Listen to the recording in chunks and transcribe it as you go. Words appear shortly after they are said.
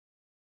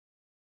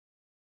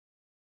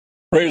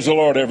Praise the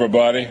Lord,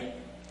 everybody.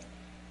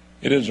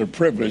 It is a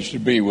privilege to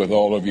be with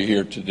all of you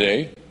here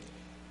today,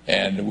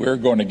 and we're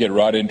going to get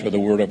right into the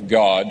Word of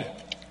God.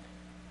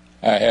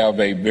 I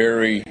have a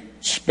very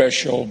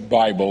special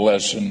Bible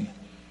lesson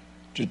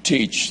to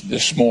teach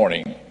this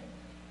morning,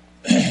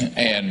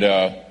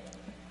 and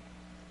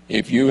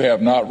if you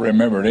have not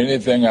remembered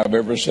anything I've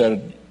ever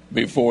said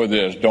before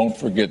this, don't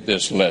forget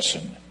this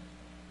lesson,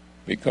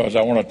 because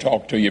I want to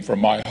talk to you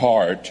from my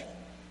heart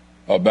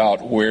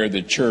about where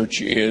the church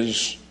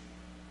is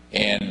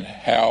and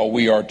how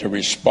we are to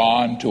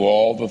respond to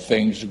all the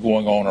things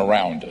going on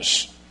around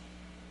us.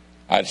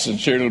 I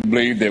sincerely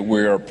believe that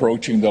we're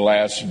approaching the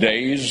last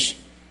days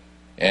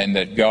and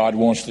that God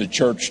wants the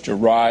church to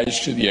rise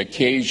to the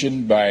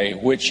occasion by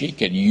which He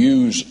can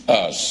use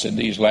us in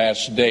these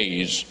last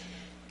days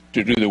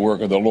to do the work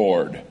of the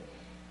Lord.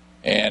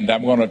 And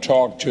I'm going to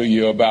talk to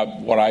you about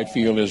what I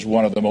feel is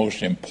one of the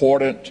most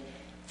important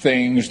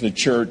things the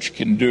church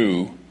can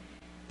do,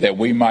 that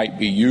we might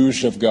be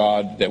used of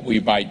God, that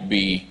we might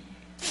be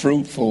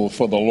fruitful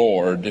for the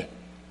Lord,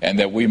 and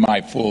that we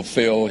might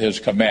fulfill His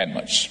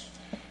commandments.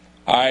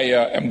 I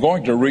am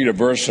going to read a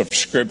verse of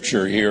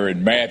Scripture here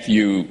in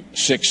Matthew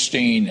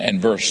 16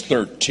 and verse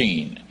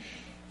 13.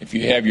 If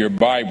you have your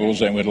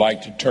Bibles and would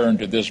like to turn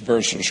to this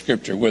verse of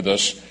Scripture with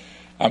us,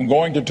 I'm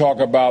going to talk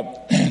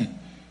about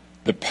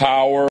the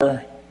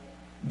power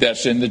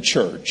that's in the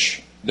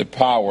church, the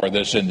power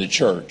that's in the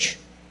church.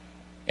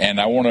 And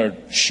I want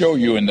to show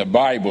you in the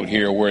Bible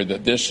here where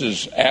that this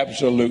is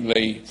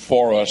absolutely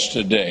for us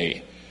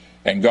today.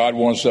 And God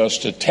wants us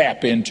to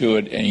tap into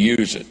it and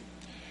use it.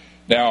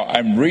 Now,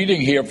 I'm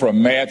reading here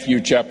from Matthew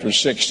chapter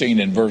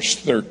 16 and verse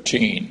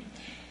 13.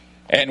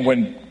 And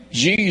when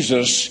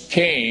Jesus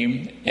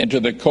came into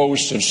the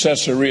coast of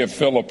Caesarea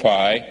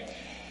Philippi,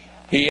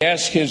 He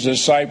asked His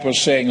disciples,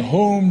 saying,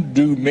 "Whom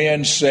do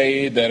men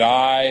say that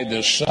I,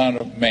 the Son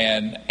of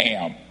Man,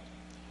 am?"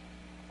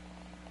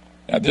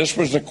 Now, this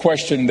was the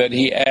question that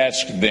He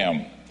asked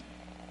them.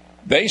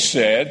 They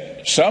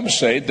said, some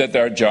say that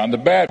they're John the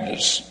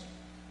Baptist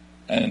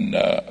and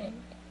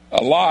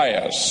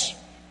Elias,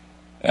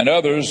 and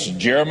others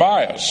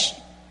Jeremiah,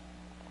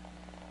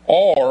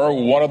 or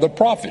one of the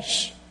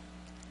prophets.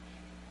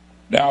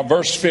 Now,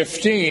 verse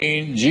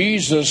 15,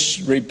 Jesus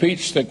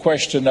repeats the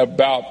question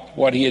about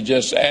what He had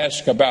just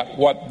asked about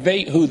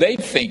who they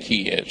think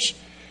He is.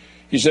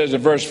 He says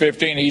in verse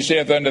 15, He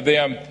saith unto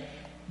them,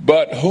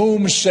 "But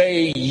whom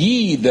say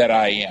ye that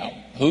I am?"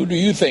 Who do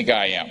you think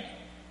I am?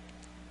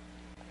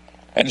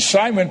 And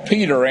Simon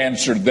Peter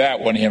answered that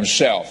one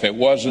himself. It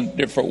wasn't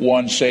different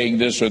ones saying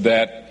this or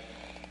that.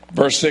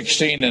 Verse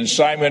 16, and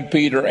Simon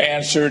Peter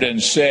answered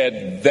and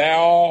said,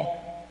 "Thou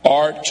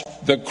art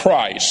the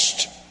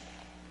Christ,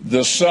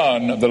 the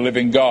Son of the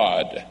living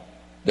God."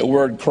 The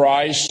word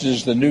Christ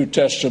is the New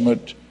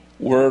Testament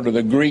word, or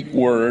the Greek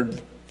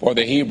word for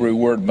the Hebrew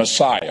word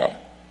Messiah.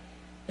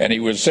 And he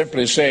was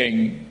simply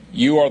saying,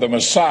 you are the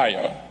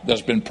Messiah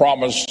that's been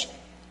promised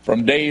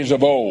from days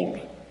of old.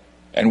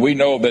 And we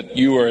know that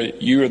you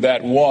are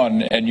that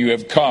one, and you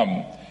have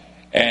come.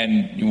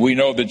 And we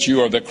know that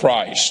you are the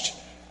Christ.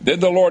 Then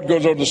the Lord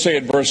goes on to say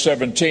in verse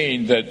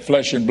 17 that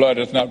flesh and blood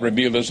hath not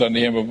revealed this unto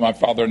him of my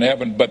Father in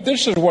heaven. But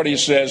this is what He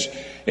says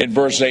in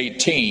verse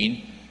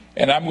 18.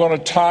 And I'm going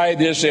to tie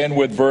this in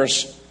with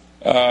verse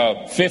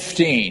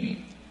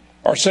 15,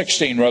 or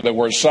 16 rather,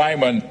 where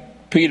Simon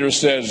Peter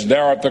says,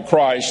 "Thou art the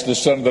Christ, the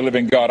Son of the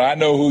living God." I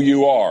know who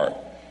you are.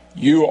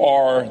 You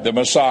are the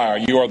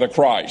Messiah. You are the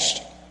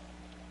Christ.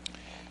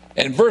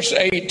 In verse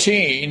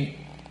 18,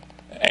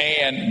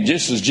 and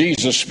this is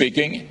Jesus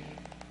speaking,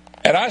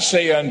 "And I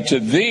say unto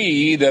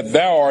thee that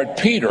thou art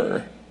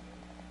Peter,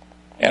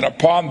 and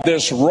upon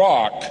this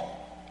rock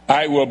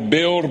I will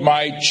build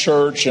my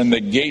church, and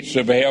the gates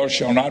of hell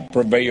shall not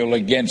prevail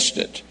against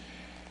it."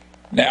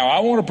 Now,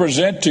 I want to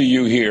present to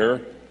you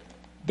here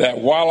that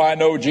while I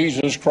know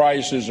Jesus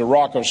Christ is the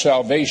rock of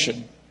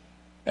salvation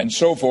and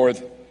so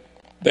forth,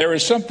 there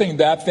is something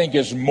that I think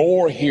is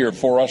more here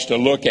for us to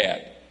look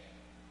at.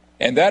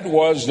 And that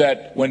was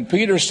that when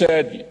Peter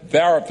said,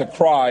 "Thou art the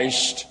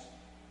Christ,"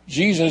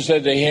 Jesus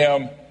said to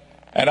him,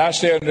 "And I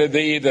say unto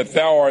thee that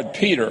thou art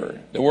Peter."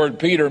 The word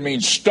Peter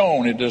means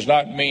stone. It does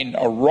not mean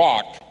a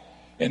rock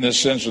in the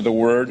sense of the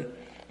word.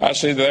 "I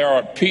say thou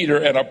art Peter,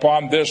 and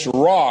upon this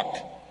rock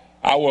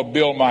I will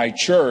build my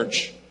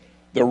church."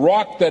 The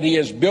rock that He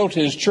has built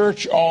His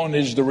church on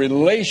is the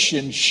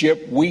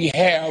relationship we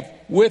have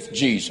with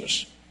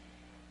Jesus.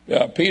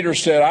 Peter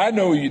said, "I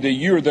know you, that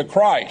you're the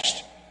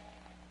Christ."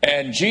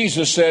 And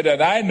Jesus said,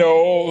 "And I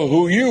know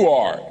who you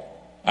are.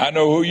 I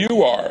know who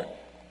you are."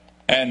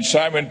 And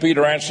Simon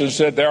Peter answered and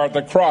said, "Thou art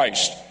the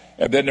Christ."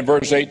 And then in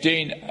verse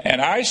 18,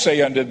 "And I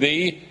say unto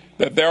thee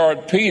that thou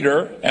art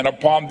Peter, and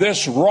upon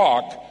this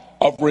rock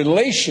of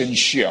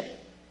relationship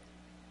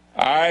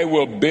I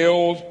will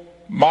build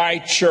my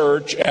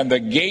church, and the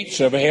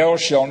gates of hell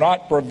shall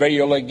not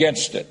prevail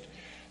against it."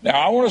 Now,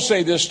 I want to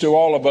say this to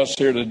all of us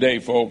here today,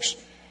 folks,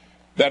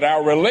 that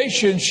our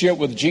relationship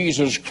with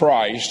Jesus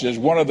Christ is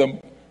one of the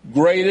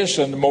greatest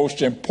and the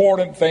most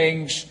important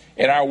things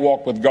in our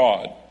walk with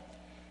God.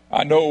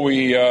 I know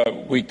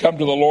we come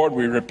to the Lord,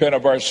 we repent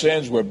of our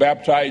sins, we're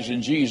baptized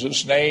in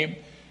Jesus' name.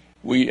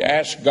 We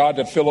ask God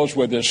to fill us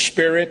with His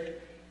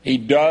Spirit. He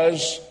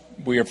does.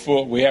 We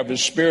have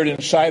His Spirit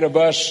inside of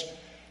us,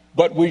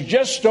 but we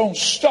just don't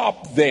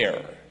stop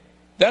there.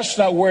 That's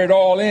not where it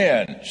all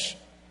ends.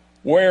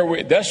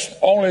 That's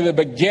only the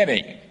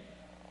beginning.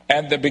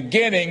 And the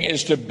beginning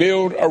is to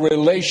build a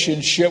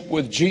relationship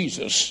with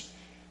Jesus.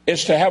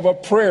 It's to have a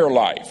prayer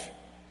life.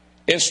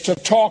 It's to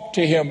talk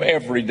to Him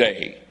every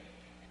day.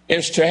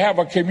 It's to have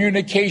a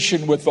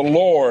communication with the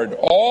Lord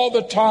all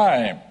the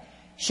time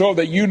so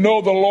that you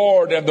know the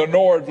Lord and the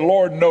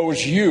Lord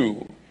knows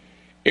you.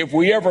 If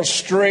we ever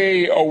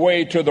stray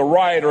away to the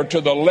right or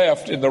to the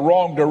left in the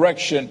wrong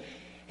direction,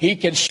 He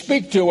can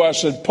speak to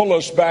us and pull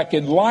us back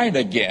in line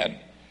again.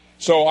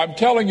 So I'm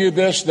telling you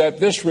that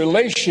this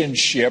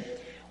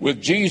relationship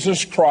with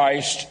Jesus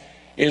Christ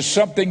is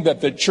something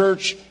that the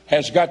church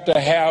has got to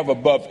have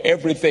above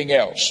everything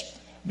else.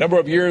 A number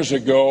of years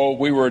ago,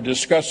 we were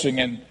discussing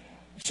in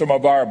some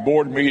of our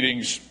board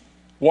meetings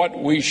what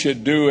we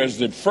should do as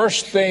the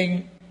first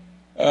thing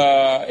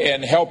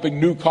in helping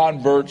new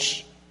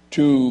converts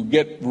to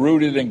get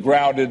rooted and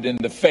grounded in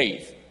the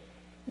faith.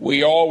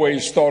 We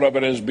always thought of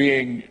it as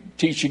being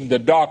teaching the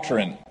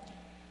doctrine.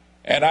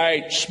 And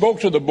I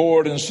spoke to the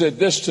board and said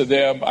this to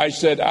them. I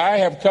said, I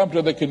have come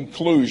to the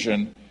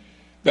conclusion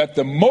that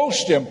the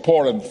most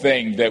important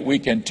thing that we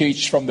can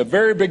teach from the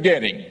very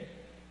beginning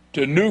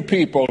to new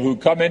people who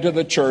come into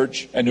the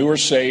church and who are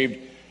saved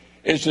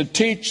is to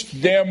teach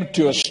them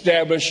to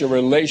establish a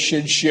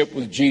relationship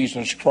with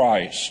Jesus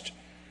Christ.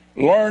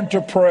 Learn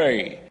to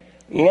pray.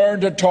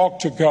 Learn to talk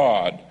to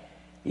God.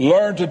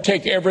 Learn to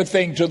take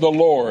everything to the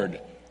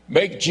Lord.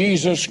 Make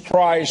Jesus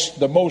Christ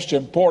the most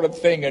important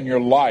thing in your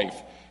life.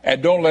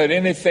 And don't let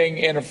anything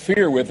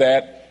interfere with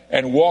that,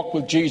 and walk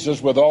with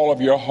Jesus with all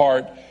of your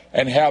heart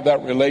and have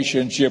that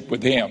relationship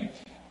with Him.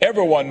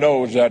 Everyone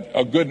knows that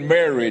a good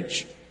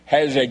marriage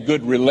has a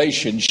good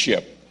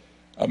relationship.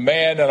 A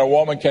man and a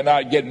woman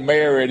cannot get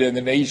married and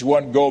then each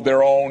one go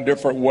their own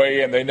different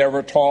way and they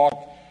never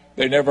talk.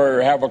 They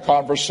never have a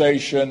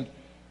conversation.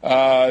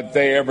 If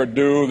they ever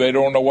do, they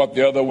don't know what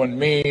the other one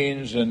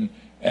means, and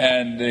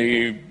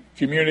the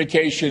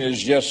communication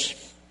is just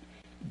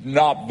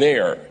not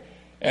there.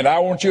 And I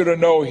want you to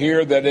know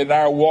here that in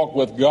our walk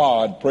with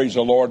God, praise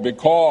the Lord,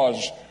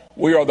 because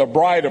we are the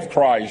bride of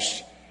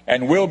Christ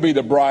and will be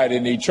the bride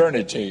in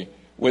eternity,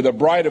 we're the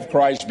bride of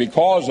Christ.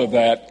 Because of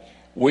that,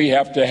 we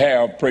have to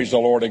have, praise the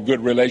Lord, a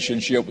good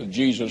relationship with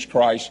Jesus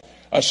Christ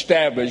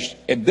established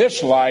in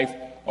this life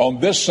on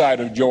this side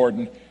of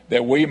Jordan,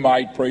 that we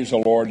might, praise the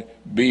Lord,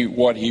 be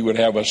what He would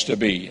have us to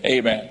be.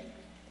 Amen.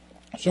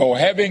 So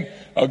having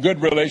a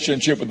good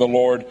relationship with the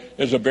Lord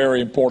is a very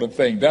important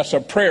thing. That's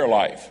a prayer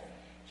life.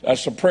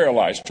 That's a prayer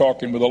life,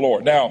 talking with the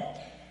Lord. Now,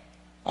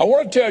 I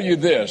want to tell you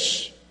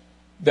this,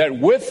 that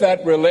with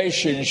that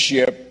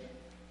relationship,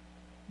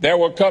 there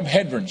will come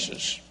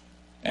hindrances.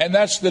 And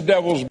that's the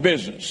devil's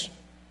business.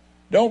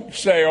 Don't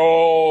say,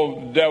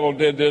 oh, the devil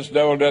did this,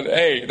 devil did that.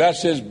 Hey,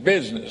 that's his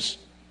business.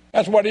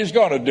 That's what he's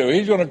going to do.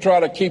 He's going to try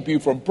to keep you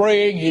from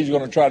praying. He's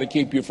going to try to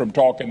keep you from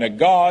talking to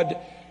God.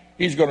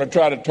 He's going to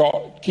try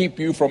to keep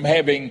you from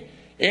having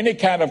any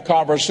kind of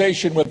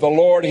conversation with the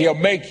Lord. He'll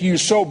make you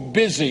so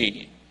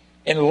busy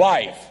in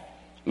life,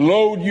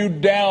 load you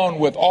down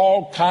with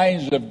all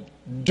kinds of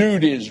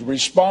duties,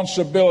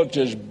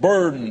 responsibilities,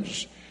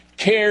 burdens,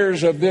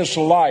 cares of this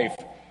life,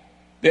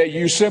 that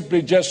you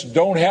simply just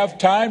don't have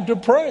time to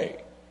pray.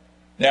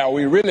 Now,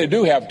 we really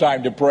do have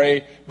time to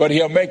pray, but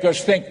he'll make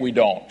us think we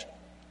don't.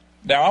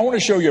 Now, I want to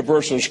show you a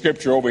verse of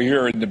Scripture over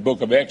here in the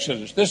book of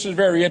Exodus. This is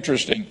very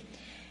interesting,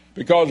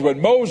 because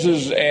when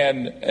Moses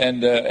and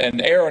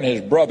Aaron,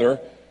 his brother,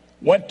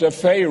 went to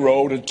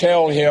Pharaoh to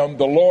tell him,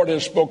 the Lord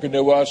has spoken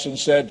to us and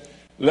said,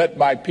 let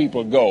my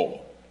people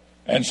go.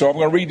 And so I'm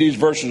going to read these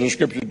verses of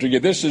Scripture to you.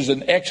 This is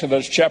in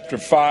Exodus chapter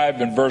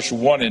 5 and verse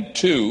 1 and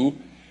 2.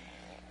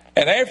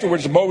 And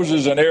afterwards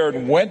Moses and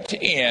Aaron went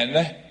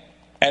in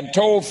and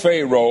told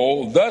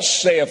Pharaoh, thus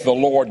saith the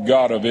Lord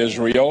God of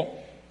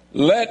Israel,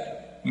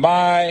 let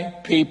my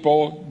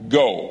people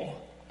go,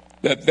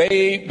 that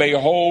they may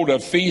hold a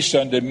feast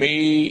unto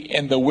me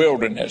in the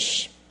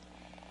wilderness.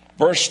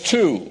 Verse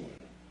 2,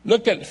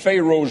 look at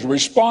Pharaoh's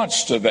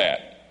response to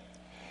that.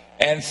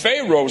 And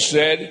Pharaoh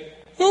said,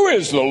 who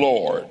is the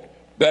Lord,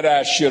 that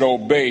I should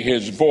obey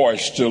his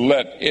voice to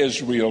let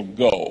Israel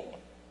go?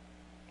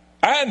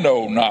 I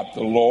know not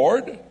the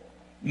Lord,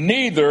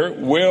 neither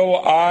will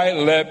I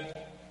let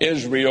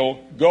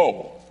Israel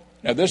go.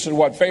 Now, this is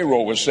what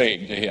Pharaoh was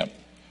saying to him.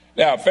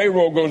 Now,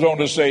 Pharaoh goes on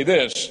to say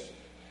this,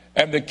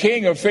 and the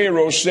king of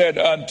Pharaoh said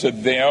unto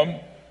them,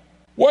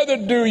 whether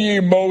do ye,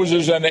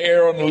 Moses and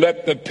Aaron,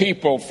 let the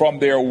people from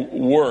their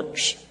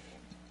works?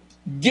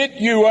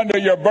 Get you under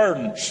your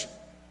burdens.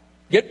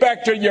 Get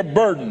back to your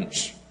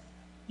burdens.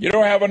 You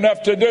don't have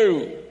enough to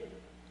do.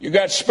 You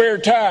got spare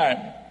time.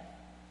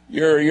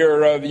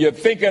 You're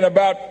thinking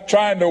about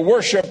trying to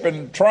worship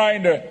and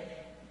trying to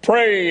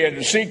pray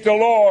and seek the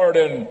Lord,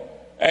 and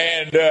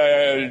And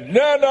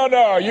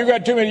no, you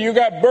got too many, you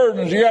got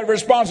burdens, you got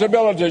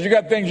responsibilities, you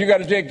got things you got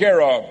to take care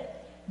of.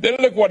 Then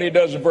look what he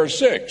does in verse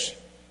 6.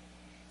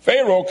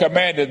 Pharaoh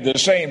commanded the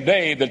same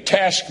day the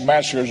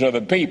taskmasters of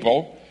the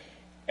people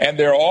and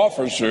their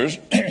officers,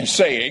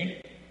 saying,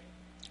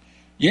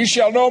 "Ye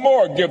shall no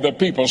more give the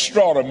people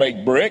straw to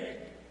make brick,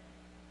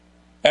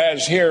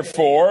 as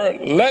heretofore,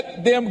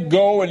 let them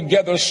go and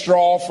gather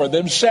straw for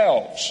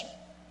themselves.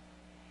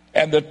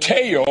 And the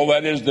tale,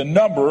 that is the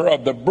number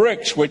of the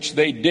bricks which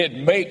they did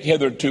make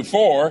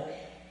hithertofore,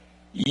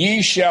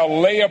 ye shall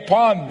lay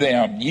upon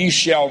them. Ye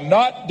shall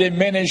not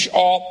diminish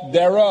aught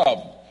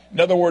thereof." In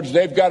other words,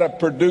 they've got to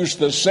produce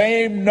the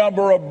same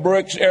number of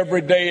bricks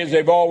every day as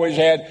they've always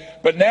had,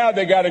 but now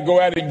they got to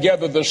go out and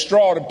gather the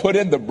straw to put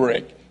in the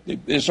brick.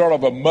 It's sort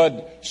of a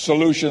mud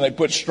solution. They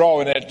put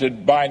straw in it to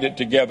bind it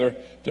together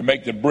to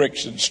make the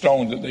bricks and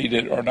stones that they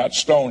did, or not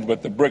stones,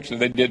 but the bricks that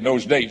they did in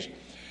those days.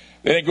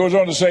 Then it goes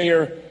on to say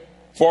here,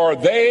 "For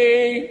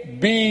they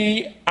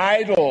be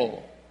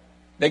idle."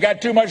 They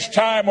got too much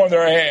time on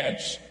their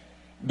hands.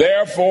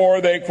 "Therefore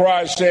they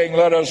cry, saying,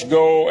 Let us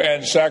go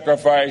and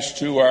sacrifice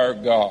to our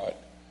God."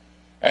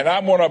 And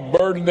I'm going to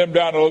burden them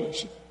down.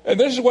 And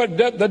this is what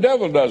the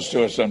devil does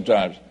to us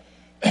sometimes.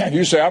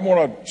 You say, "I'm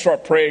going to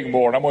start praying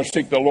more, and I'm going to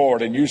seek the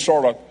Lord." And you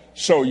sort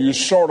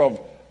of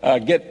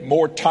get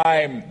more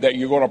time that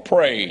you're going to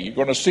pray. You're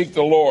going to seek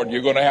the Lord.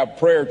 You're going to have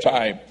prayer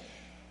time.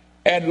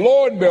 And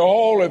lo and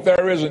behold, if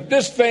there isn't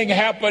this thing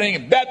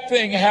happening, that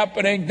thing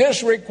happening,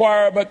 this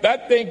requirement,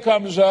 that thing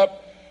comes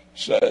up,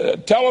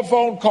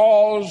 telephone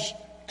calls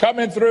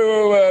coming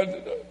through,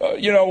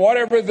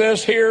 whatever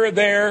this, here or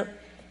there,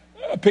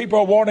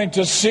 people wanting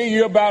to see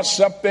you about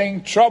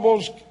something,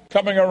 troubles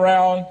coming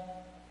around.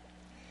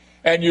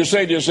 And you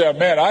say to yourself,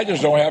 "Man, I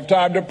just don't have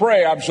time to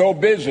pray. I'm so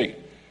busy."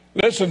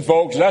 Listen,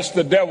 folks, that's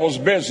the devil's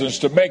business,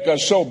 to make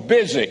us so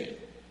busy.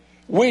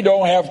 We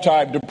don't have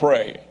time to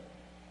pray.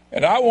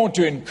 And I want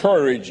to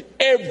encourage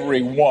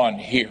everyone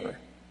here,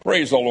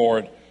 praise the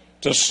Lord,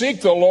 to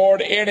seek the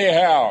Lord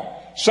anyhow.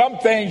 Some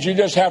things you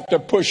just have to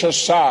push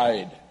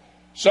aside.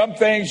 Some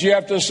things you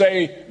have to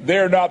say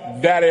they're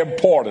not that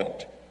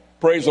important.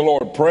 Praise the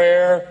Lord.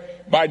 Prayer,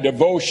 my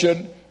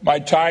devotion, my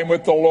time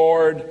with the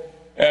Lord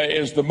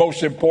is the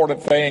most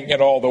important thing in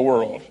all the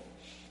world.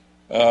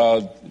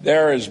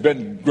 There has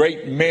been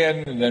great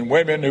men and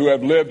women who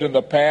have lived in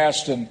the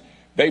past, and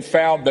they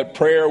found that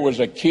prayer was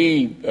a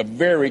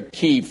very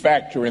key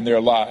factor in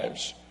their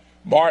lives.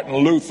 Martin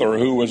Luther,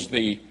 who was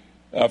the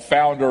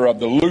founder of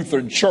the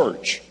Lutheran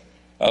Church,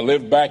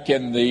 lived back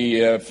in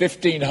the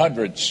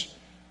 1500s.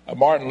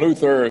 Martin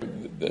Luther,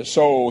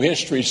 so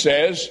history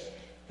says,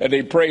 that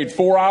he prayed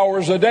 4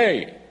 hours a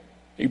day.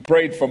 He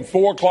prayed from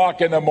 4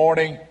 o'clock in the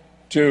morning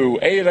to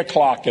 8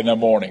 o'clock in the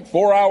morning.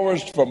 4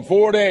 hours from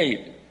 4 to 8.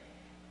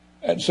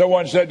 And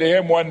someone said to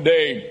him one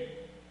day,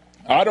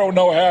 "I don't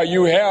know how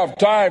you have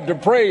time to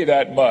pray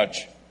that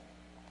much."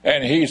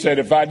 And he said,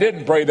 "If I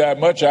didn't pray that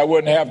much, I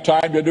wouldn't have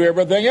time to do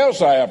everything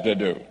else I have to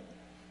do."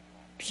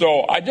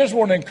 So I just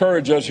want to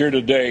encourage us here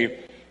today.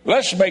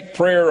 Let's make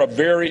prayer a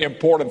very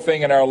important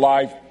thing in our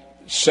life.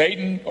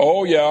 Satan,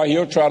 oh yeah,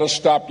 he'll try to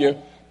stop you,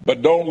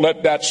 but don't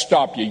let that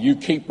stop you. You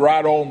keep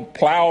right on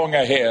plowing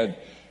ahead.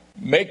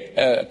 Make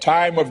a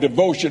time of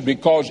devotion,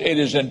 because it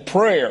is in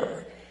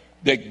prayer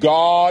that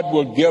God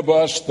will give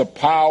us the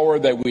power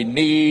that we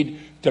need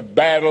to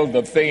battle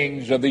the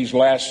things of these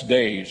last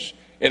days.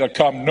 It'll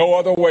come no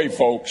other way,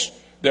 folks.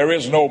 There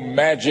is no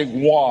magic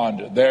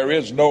wand. There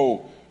is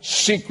no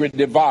secret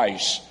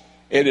device.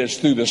 It is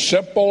through the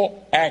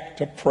simple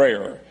act of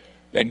prayer.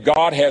 And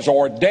God has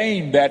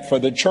ordained that for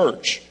the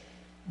church.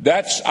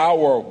 That's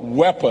our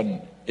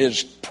weapon,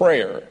 is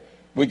prayer.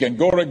 We can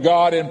go to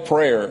God in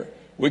prayer.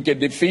 We can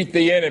defeat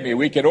the enemy.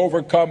 We can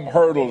overcome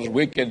hurdles.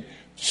 We can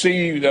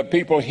see the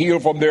people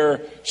healed from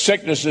their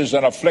sicknesses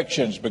and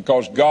afflictions,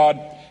 because God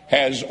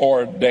has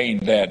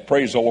ordained that.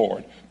 Praise the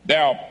Lord.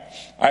 Now,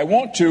 I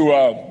want to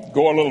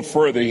go a little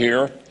further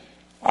here.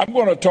 I'm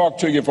going to talk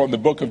to you from the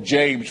book of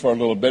James for a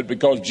little bit,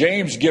 because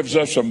James gives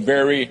us some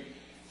very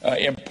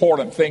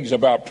important things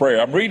about prayer.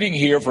 I'm reading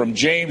here from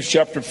James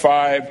chapter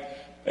 5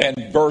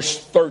 and verse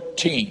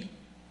 13.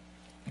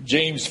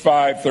 James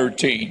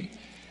 5:13.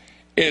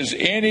 "Is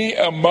any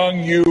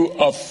among you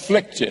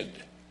afflicted?"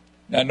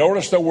 Now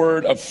notice the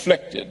word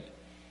afflicted.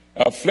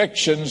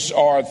 Afflictions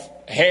are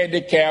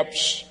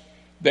handicaps.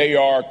 They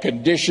are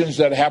conditions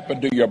that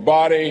happen to your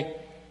body.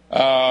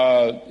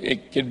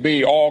 It can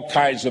be all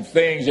kinds of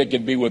things. It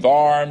can be with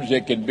arms.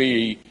 It can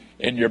be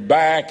in your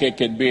back. It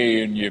can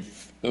be in your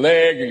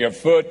leg or your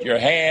foot, your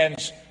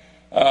hands.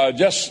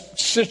 Just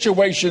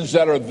situations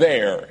that are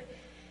there.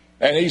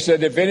 And he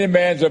said, if any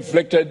man's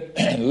afflicted,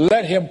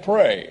 let him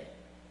pray.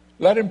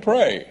 Let him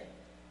pray.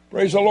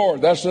 Praise the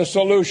Lord. That's the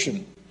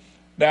solution.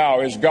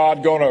 Now, is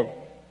God going to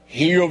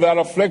heal that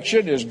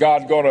affliction? Is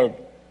God going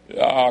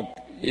to,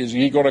 is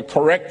he going to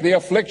correct the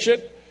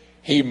affliction?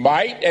 He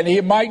might and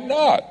he might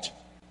not.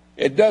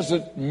 It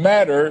doesn't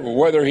matter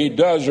whether he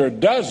does or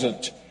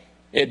doesn't.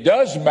 It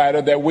does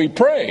matter that we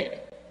pray.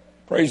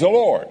 Praise the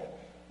Lord.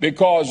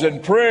 Because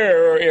in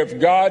prayer, if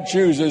God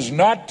chooses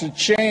not to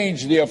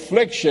change the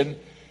affliction,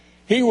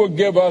 he will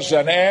give us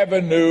an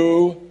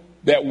avenue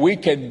that we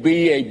can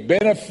be a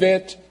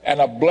benefit and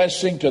a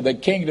blessing to the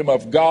kingdom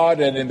of God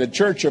and in the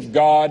church of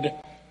God,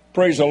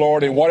 praise the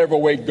Lord, in whatever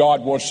way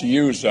God wants to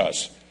use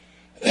us.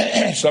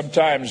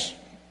 Sometimes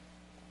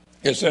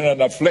it's in an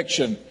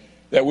affliction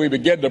that we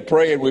begin to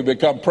pray and we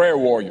become prayer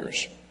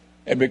warriors.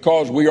 And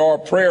because we are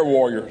prayer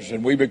warriors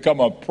and we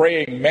become a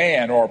praying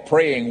man or a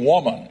praying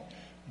woman,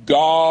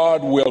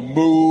 God will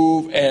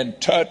move and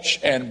touch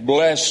and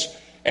bless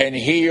and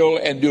heal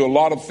and do a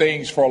lot of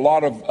things for a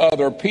lot of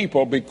other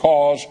people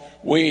because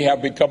we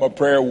have become a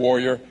prayer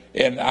warrior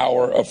in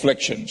our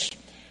afflictions.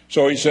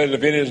 So he says,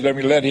 if it is,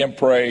 let him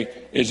pray.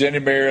 Is any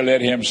merry,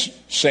 let him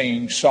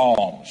sing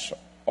psalms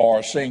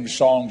or sing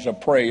songs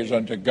of praise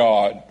unto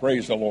God.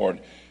 Praise the Lord.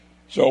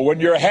 So when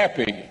you're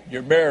happy,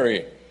 you're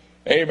merry,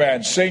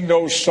 amen, sing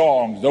those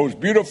songs, those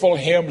beautiful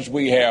hymns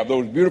we have,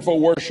 those beautiful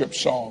worship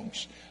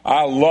songs.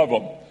 I love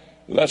them.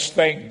 Let's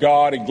thank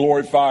God and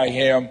glorify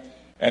him.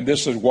 And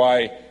this is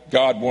why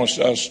God wants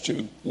us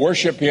to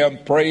worship him,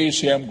 praise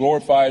him,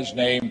 glorify his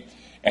name.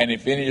 And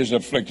if any is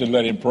afflicted,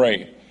 let him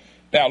pray.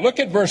 Now look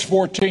at verse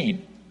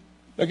 14.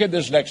 Look at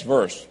this next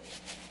verse.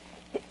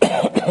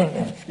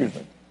 Excuse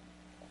me.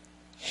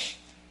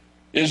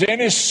 Is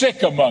any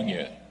sick among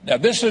you? Now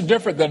this is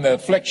different than the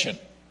affliction.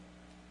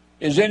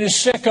 Is any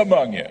sick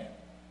among you?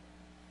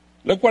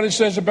 Look what it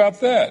says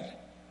about that.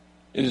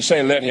 Did it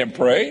say let him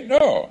pray?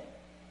 No.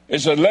 It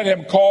said let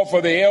him call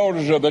for the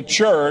elders of the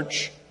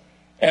church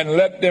and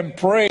let them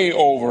pray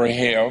over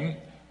him,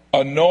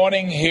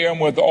 anointing him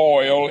with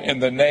oil in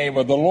the name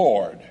of the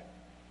Lord.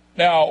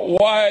 Now,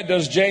 why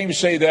does James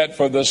say that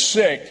for the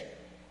sick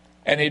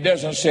and he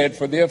doesn't say it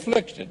for the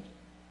afflicted?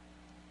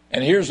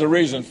 And here's the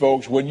reason,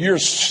 folks. When you're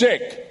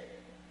sick,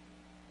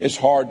 it's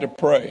hard to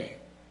pray.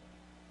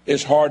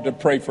 It's hard to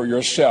pray for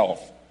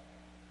yourself.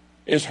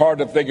 It's hard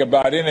to think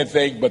about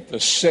anything but the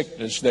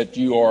sickness that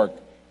you are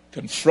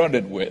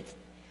confronted with.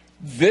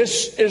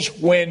 This is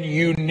when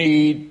you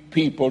need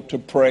people to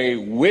pray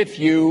with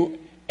you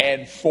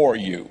and for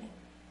you.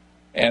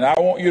 And I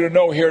want you to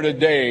know here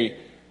today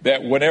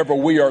that whenever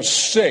we are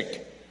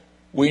sick,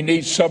 we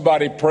need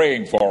somebody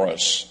praying for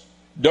us.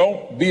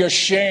 Don't be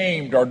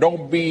ashamed or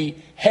don't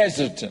be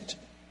hesitant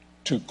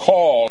to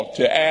call,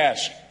 to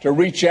ask, to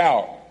reach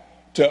out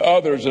to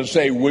others and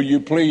say, will you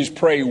please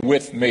pray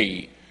with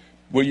me?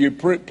 Will you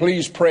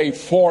please pray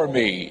for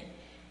me?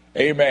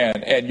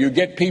 Amen. And you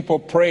get people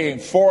praying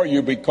for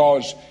you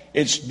because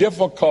it's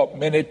difficult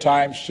many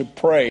times to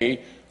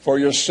pray for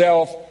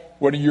yourself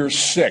when you're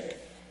sick.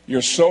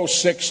 You're so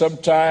sick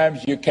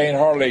sometimes you just can't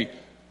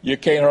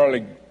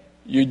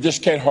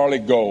hardly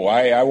go.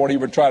 I won't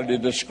even try to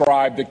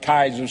describe the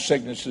kinds of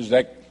sicknesses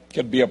that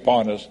can be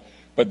upon us.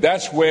 But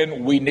that's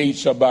when we need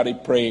somebody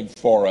praying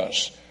for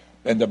us.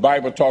 And the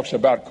Bible talks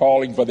about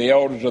calling for the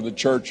elders of the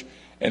church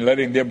and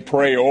letting them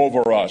pray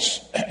over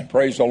us.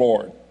 Praise the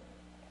Lord.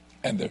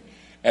 And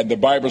the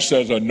Bible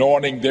says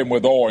anointing them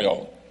with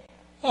oil.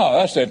 Oh,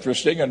 that's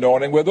interesting,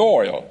 anointing with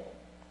oil.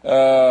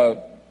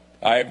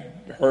 I've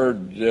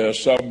heard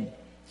some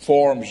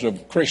forms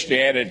of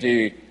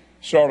Christianity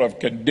sort of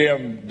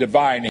condemn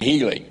divine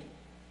healing.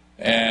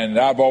 And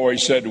I've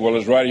always said, well,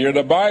 it's right here in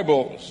the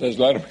Bible. It says,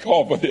 let them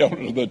call for the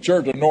elders of the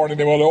church, anointing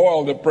them with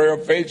oil. The prayer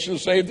of faith shall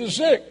save the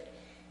sick.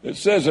 It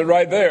says it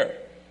right there.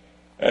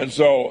 And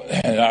so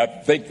I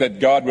think that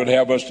God would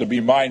have us to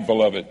be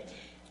mindful of it.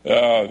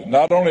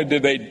 Not only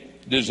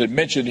is it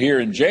mentioned here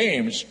in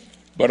James,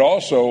 but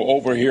also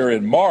over here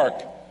in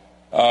Mark.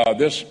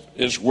 This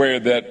is where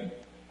that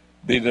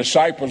the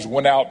disciples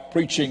went out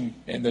preaching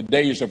in the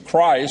days of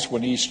Christ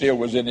when he still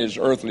was in his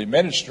earthly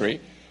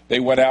ministry. They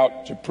went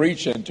out to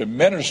preach and to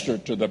minister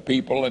to the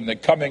people in the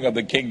coming of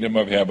the kingdom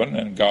of heaven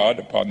and God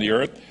upon the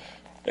earth,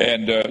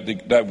 and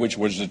that which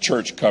was the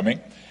church coming.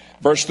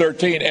 Verse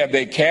 13, and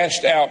they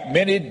cast out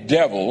many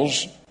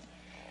devils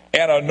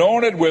and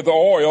anointed with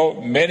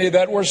oil many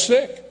that were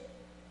sick.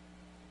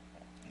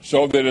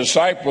 So the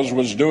disciples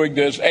was doing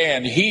this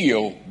and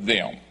healed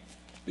them.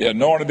 They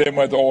anointed them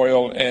with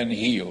oil and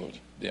healed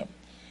them.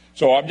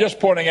 So I'm just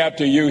pointing out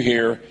to you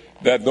here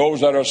that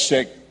those that are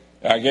sick,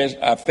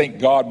 I think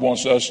God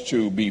wants us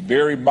to be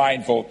very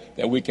mindful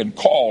that we can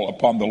call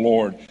upon the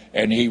Lord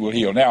and he will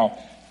heal. Now,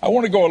 I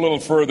want to go a little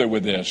further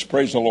with this.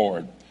 Praise the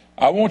Lord.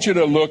 I want you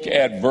to look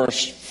at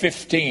verse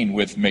 15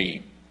 with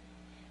me.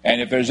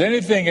 And if there's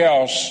anything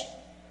else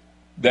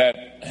that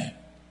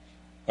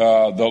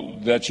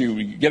that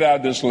you get out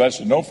of this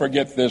lesson, don't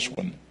forget this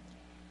one.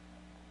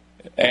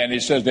 And he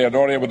says they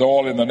anointed with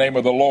oil in the name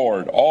of the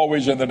Lord,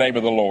 always in the name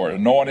of the Lord,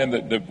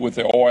 anointed with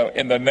the oil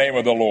in the name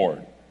of the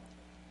Lord.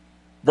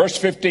 Verse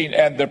 15,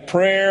 and the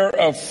prayer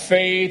of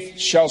faith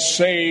shall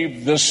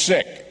save the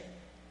sick.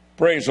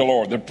 Praise the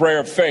Lord, the prayer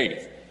of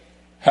faith.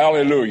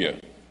 Hallelujah.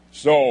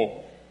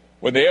 So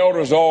when the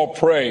elders all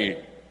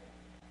pray,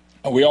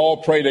 and we all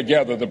pray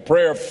together, the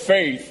prayer of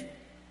faith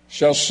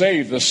shall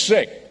save the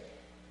sick.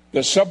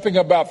 There's something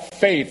about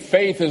faith.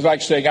 Faith is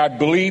like saying, I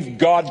believe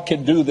God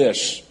can do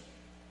this.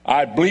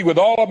 I believe with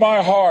all of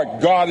my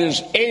heart God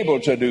is able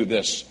to do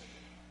this.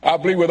 I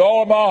believe with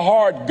all of my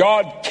heart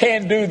God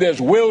can do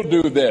this, will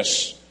do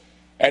this.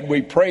 And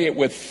we pray it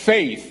with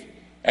faith.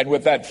 And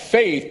with that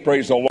faith,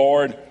 praise the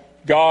Lord,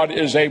 God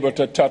is able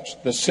to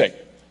touch the sick.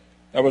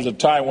 There was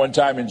one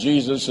time in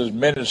Jesus'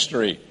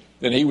 ministry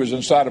that he was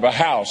inside of a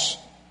house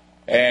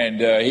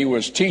and he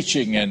was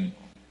teaching and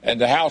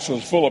the house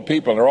was full of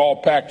people. They're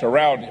all packed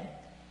around him.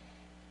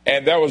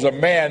 And there was a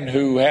man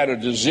who had a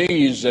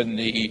disease and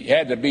he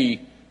had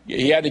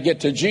to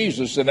get to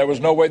Jesus, and there was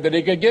no way that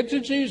he could get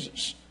to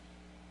Jesus.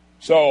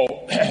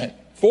 So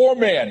 4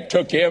 men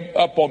took him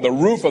up on the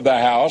roof of the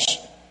house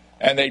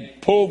and they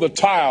pulled the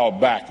tile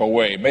back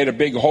away, made a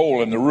big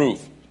hole in the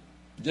roof.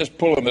 Just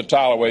pulling the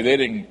tile away. They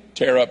didn't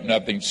tear up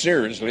nothing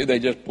seriously. They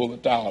just pulled the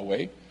tile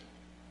away.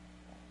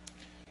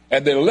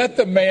 And they let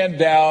the man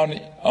down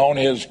on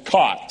his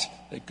cot,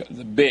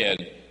 the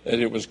bed, as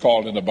it was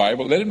called in the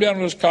Bible. Let him down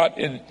on his cot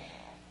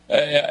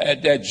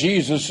at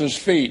Jesus'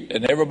 feet.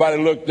 And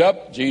everybody looked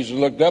up. Jesus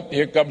looked up.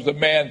 Here comes the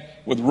man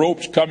with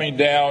ropes coming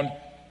down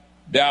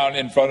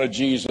in front of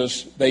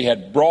Jesus. They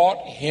had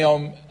brought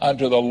him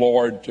unto the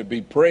Lord to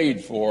be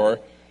prayed for,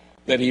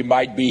 that he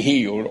might be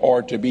healed,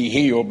 or to be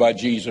healed by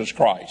Jesus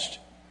Christ.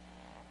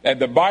 And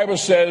the Bible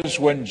says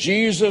when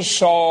Jesus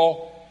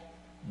saw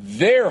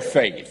their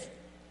faith,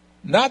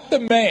 not the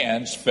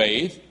man's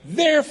faith,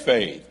 their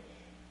faith.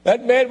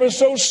 That man was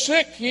so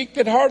sick he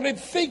could hardly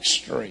think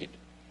straight.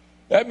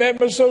 That man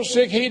was so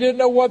sick he didn't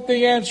know what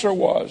the answer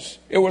was.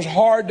 It was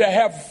hard to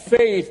have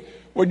faith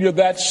when you're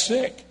that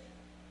sick.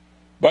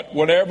 But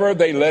whenever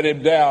they let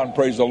him down,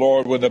 praise the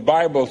Lord, when the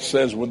Bible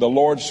says when the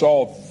Lord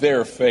saw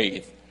their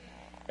faith.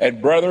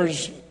 And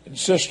brothers and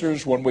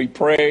sisters, when we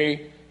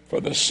pray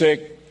for the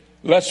sick,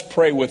 let's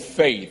pray with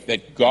faith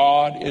that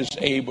God is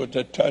able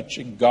to touch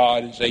and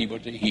God is able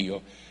to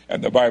heal.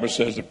 And the Bible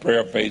says the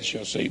prayer of faith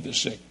shall save the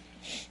sick.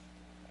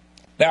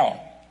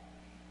 Now,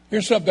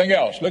 here's something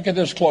else. Look at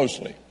this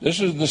closely.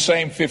 This is the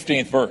same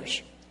 15th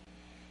verse.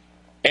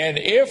 And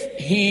if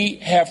he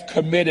have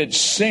committed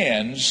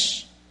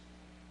sins,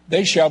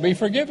 they shall be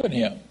forgiven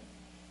him.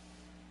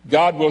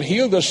 God will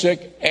heal the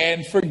sick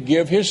and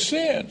forgive his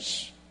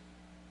sins.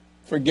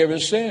 Forgive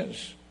his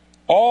sins.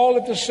 All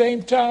at the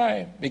same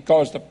time,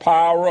 because the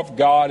power of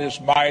God is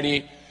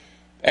mighty,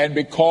 and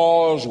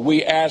because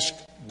we ask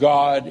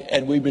God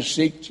and we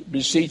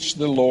beseech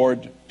the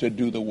Lord to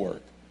do the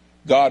work.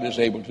 God is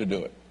able to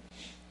do it.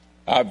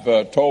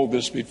 I've told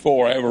this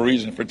before. I have a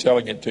reason for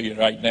telling it to you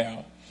right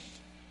now.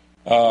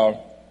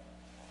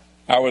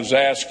 I was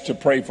asked to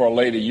pray for a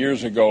lady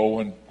years ago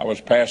when I was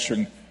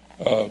pastoring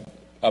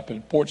up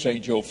in Port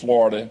St. Joe,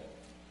 Florida.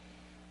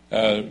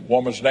 A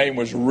woman's name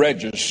was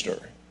Register.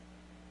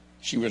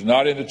 She was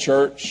not in the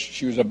church.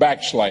 She was a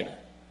backslider.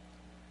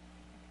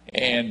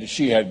 And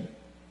she had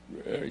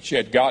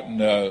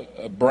gotten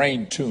a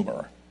brain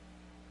tumor.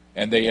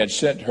 And they had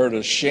sent her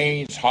to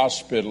Shane's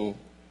Hospital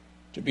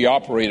to be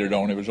operated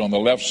on. It was on the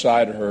left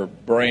side of her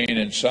brain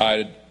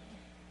inside.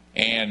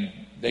 And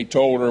they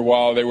told her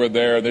while they were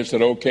there, they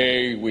said,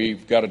 okay,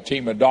 we've got a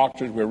team of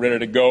doctors. We're ready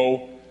to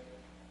go.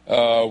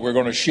 We're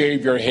going to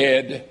shave your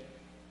head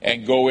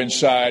and go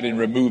inside and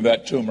remove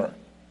that tumor.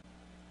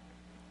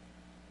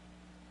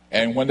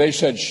 And when they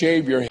said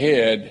shave your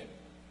head,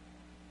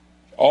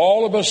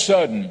 all of a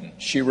sudden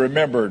she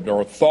remembered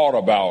or thought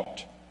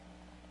about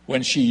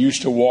when she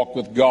used to walk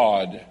with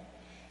God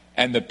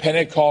and the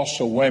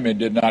Pentecostal women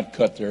did not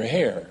cut their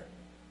hair.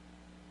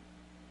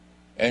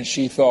 And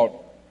she thought,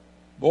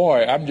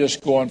 boy, I'm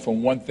just going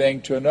from one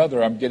thing to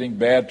another. I'm getting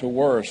bad to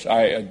worse.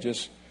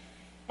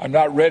 I'm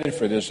not ready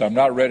for this. I'm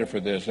not ready for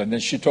this. And then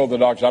she told the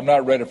doctors, I'm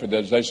not ready for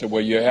this. They said,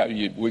 well,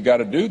 we got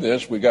to do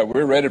this.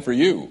 We're ready for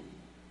you.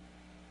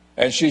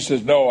 And she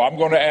says, no, I'm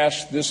going to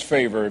ask this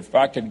favor. If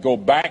I can go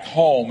back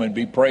home and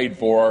be prayed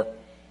for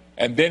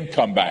and then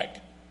come back.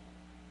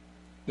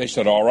 They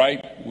said, all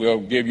right,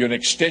 we'll give you an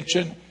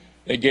extension.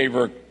 They gave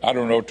her, 2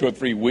 or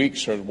 3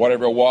 weeks or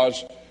whatever it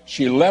was.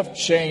 She left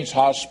Shane's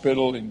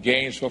Hospital in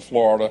Gainesville,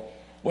 Florida,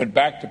 went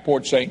back to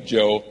Port St.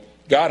 Joe,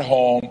 got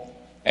home,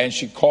 and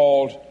she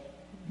called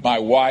my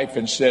wife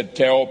and said,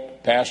 tell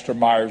Pastor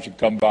Myers to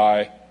come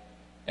by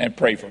and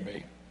pray for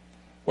me.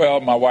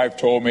 Well, my wife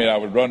told me I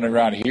was running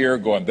around here,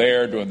 going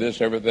there, doing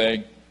this,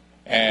 everything.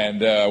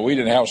 And we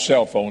didn't have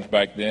cell phones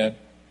back then.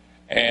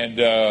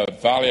 And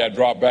finally I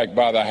dropped back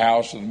by the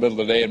house in the middle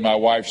of the day, and my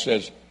wife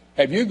says,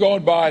 have you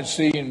gone by and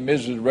seen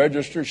Mrs.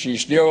 Register? She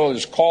still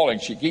is calling.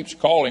 She keeps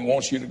calling,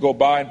 wants you to go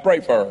by and pray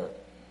for her.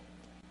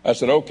 I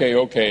said, okay,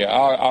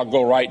 I'll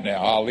go right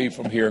now. I'll leave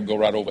from here and go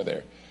right over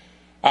there.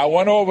 I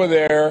went over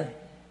there,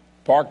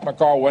 parked my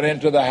car, went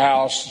into the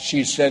house.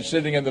 She said,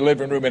 sitting in the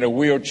living room in a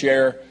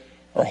wheelchair.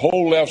 Her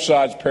whole left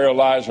side's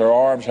paralyzed, her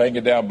arms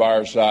hanging down by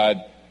her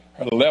side.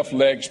 Her left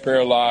leg's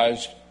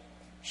paralyzed.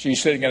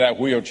 She's sitting in that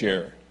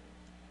wheelchair.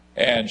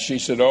 And she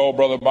said, oh,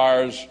 Brother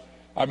Myers,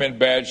 I'm in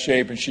bad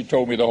shape. And she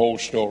told me the whole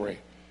story.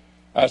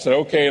 I said,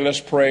 okay, let's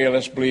pray.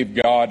 Let's believe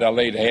God. I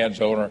laid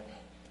hands on her.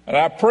 And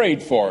I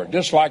prayed for her,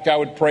 just like I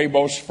would pray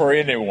most for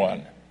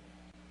anyone.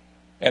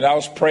 And I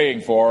was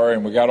praying for her,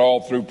 and we got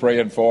all through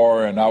praying for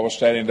her, and I was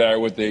standing there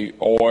with the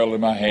oil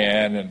in my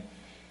hand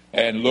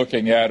and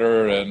looking at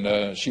her,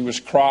 and she was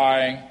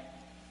crying.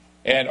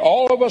 And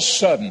all of a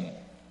sudden,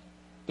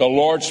 the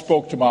Lord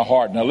spoke to my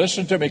heart. Now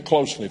listen to me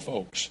closely,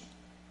 folks.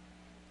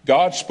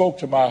 God spoke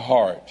to my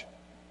heart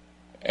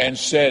and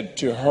said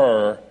to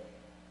her,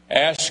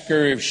 ask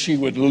her if she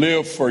would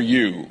live for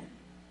you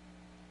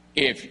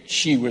if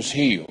she was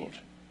healed.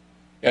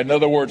 In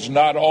other words,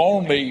 not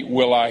only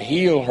will I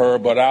heal her,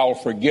 but I'll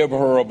forgive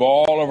her of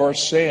all of her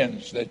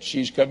sins that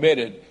she's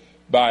committed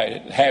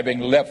by having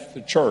left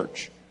the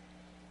church.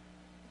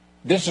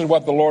 This is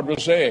what the Lord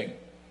was saying.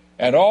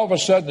 And all of a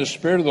sudden, the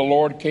Spirit of the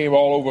Lord came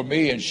all over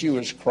me, and she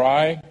was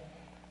crying.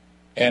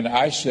 And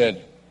I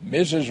said,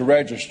 Mrs.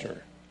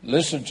 Register,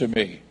 listen to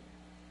me.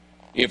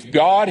 If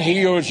God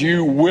heals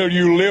you, will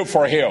you live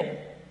for Him?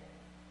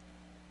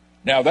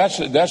 Now, that's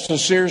a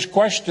serious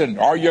question.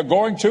 Are you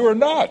going to or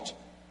not?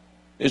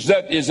 Is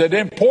it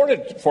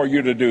important for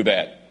you to do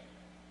that?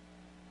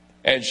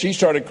 And she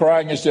started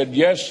crying and said,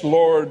 yes,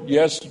 Lord,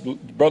 yes,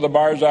 Brother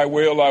Myers, I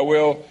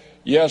will.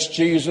 Yes,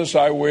 Jesus,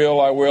 I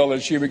will.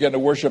 And she began to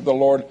worship the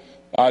Lord.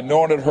 I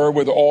anointed her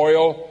with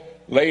oil,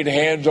 laid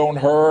hands on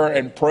her,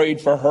 and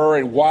prayed for her.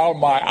 And while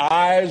my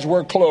eyes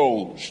were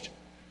closed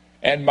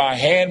and my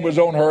hand was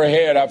on her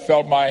head, I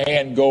felt my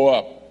hand go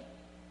up.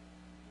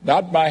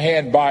 Not my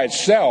hand by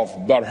itself,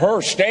 but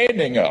her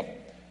standing up.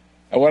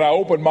 And when I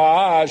opened my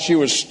eyes, she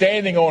was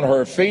standing on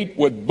her feet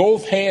with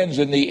both hands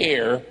in the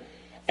air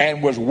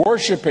and was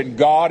worshiping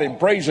God and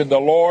praising the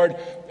Lord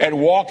and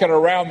walking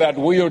around that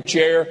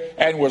wheelchair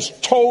and was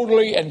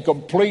totally and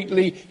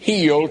completely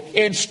healed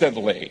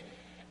instantly.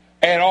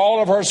 And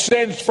all of her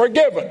sins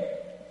forgiven.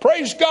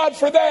 Praise God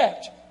for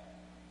that.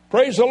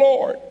 Praise the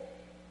Lord.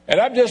 And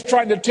I'm just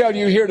trying to tell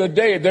you here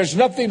today, there's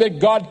nothing that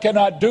God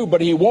cannot do,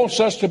 but He wants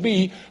us to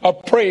be a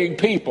praying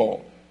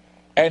people.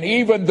 And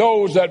even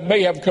those that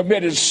may have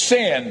committed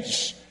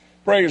sins,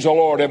 praise the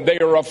Lord, and they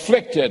are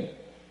afflicted,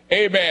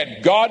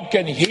 amen, God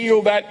can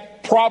heal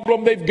that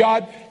problem they've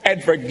got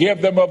and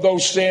forgive them of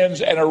those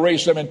sins and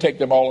erase them and take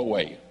them all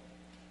away.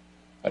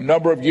 A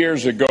number of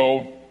years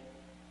ago,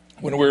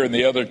 when we were in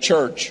the other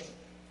church,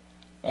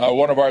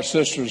 one of our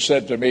sisters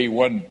said to me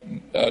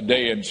one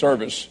day in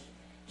service,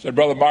 said,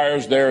 Brother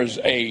Myers, there's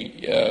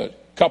a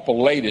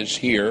couple ladies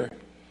here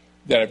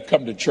that have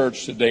come to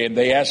church today, and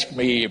they asked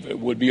me if it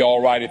would be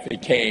all right if they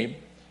came.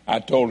 I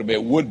told them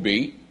it would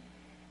be,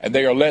 and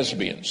they are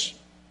lesbians.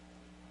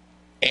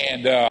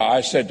 And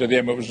I said to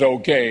them it was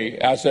okay.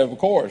 I said, of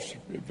course,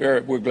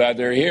 we're glad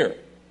they're here.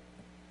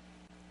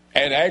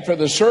 And after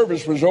the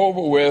service was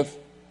over with,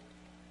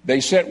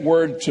 they sent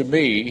word to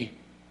me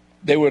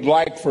they would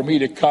like for me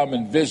to come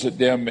and visit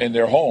them in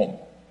their home.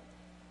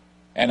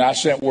 And I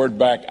sent word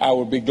back, I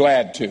would be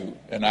glad to.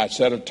 And I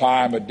set a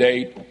time, a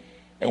date.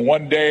 And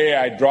one day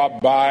I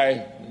dropped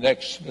by,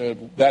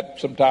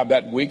 sometime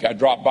that week, I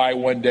dropped by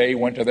one day,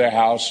 went to their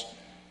house,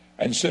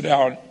 and sit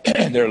down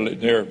in their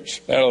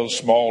little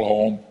small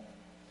home.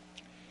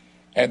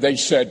 And they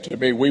said to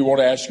me, we want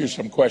to ask you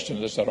some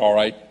questions. I said, all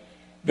right.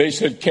 They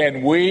said,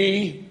 can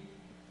we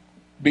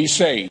be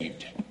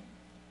saved?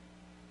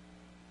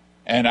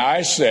 And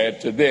I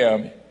said to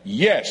them,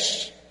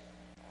 yes,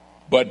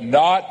 but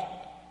not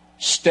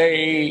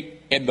stay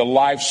in the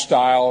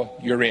lifestyle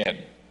you're in.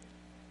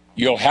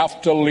 You'll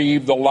have to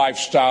leave the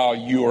lifestyle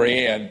you are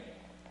in,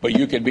 but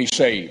you can be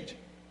saved.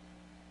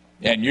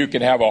 And you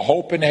can have a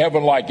hope in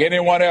heaven like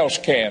anyone else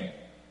can,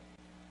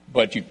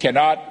 but you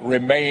cannot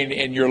remain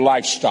in your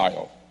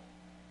lifestyle.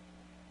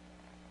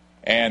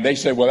 And they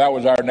said, well, that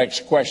was our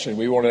next question.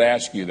 We wanted to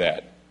ask you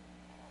that.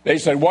 They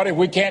said, what if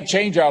we can't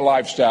change our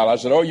lifestyle? I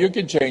said, oh, you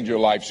can change your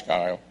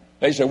lifestyle.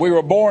 They said, we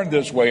were born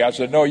this way. I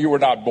said, no, you were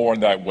not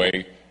born that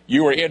way.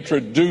 You were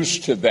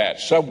introduced to that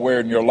somewhere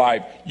in your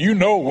life. You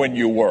know when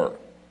you were.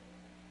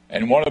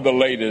 And one of the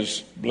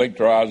ladies blinked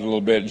her eyes a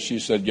little bit, and she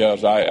said,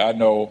 yes, I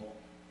know.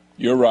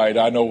 You're right.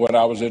 I know when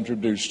I was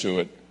introduced to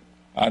it.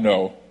 I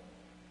know.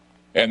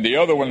 And the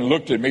other one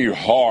looked at me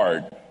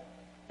hard,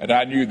 and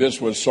I knew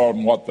this was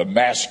somewhat the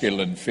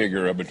masculine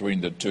figure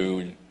between the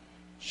two.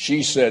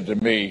 She said to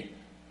me,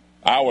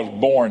 I was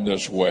born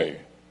this way.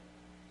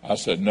 I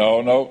said,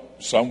 no,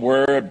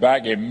 somewhere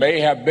back, it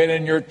may have been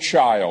in your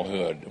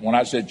childhood. When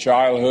I said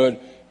childhood,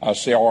 I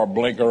saw her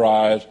blink her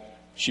eyes.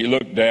 She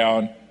looked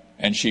down,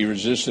 and she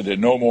resisted it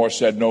no more,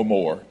 said no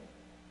more.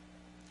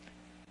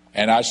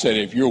 And I said,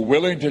 if you're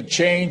willing to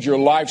change your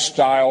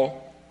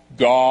lifestyle,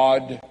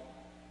 God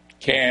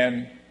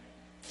can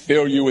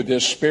fill you with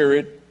His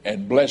Spirit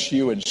and bless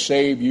you and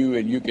save you,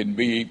 and you can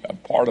be a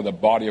part of the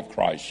body of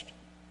Christ.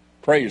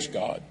 Praise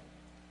God.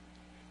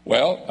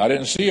 Well, I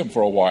didn't see him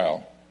for a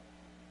while.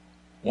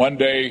 One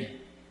day,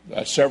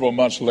 several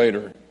months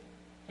later,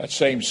 that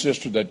same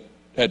sister that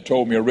had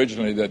told me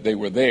originally that they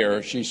were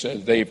there, she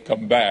says they've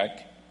come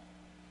back.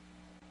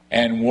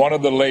 And one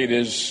of the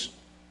ladies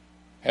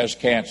has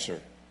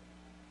cancer.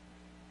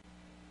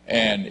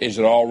 And is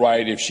it all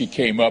right if she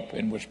came up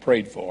and was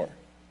prayed for?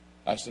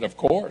 I said, of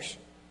course.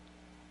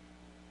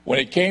 When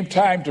it came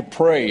time to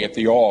pray at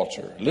the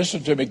altar,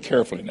 listen to me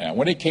carefully now.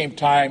 When it came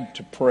time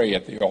to pray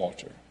at the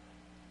altar,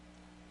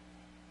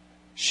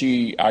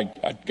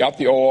 I got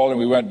the oil and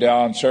we went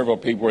down. Several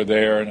people were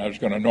there and I was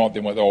going to anoint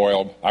them with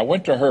oil. I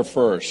went to her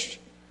first.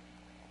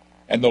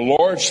 And the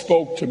Lord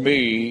spoke to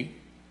me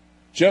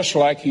just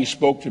like he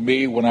spoke to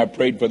me when I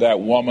prayed for that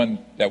woman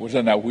that was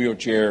in that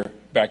wheelchair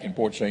back in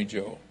Port St.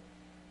 Joe.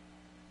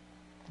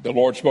 The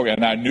Lord spoke,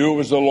 and I knew it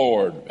was the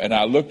Lord. And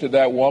I looked at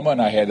that woman.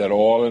 I had that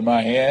oil in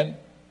my hand.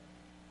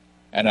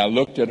 And I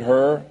looked at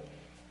her,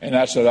 and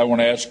I said, I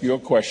want to ask you a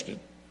question.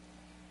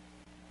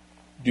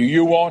 Do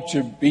you want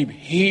to be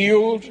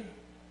healed,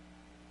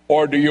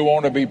 or do you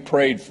want to be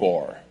prayed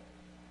for?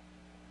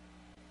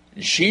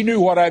 She knew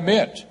what I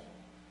meant.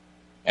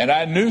 And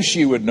I knew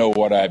she would know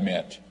what I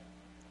meant.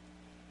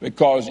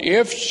 Because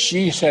if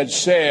she had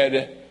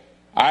said,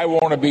 I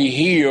want to be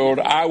healed,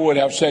 I would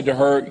have said to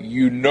her,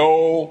 you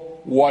know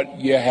what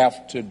you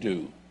have to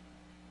do.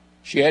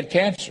 She had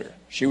cancer.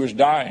 She was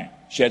dying.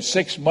 She had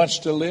 6 months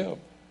to live.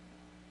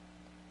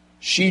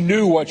 She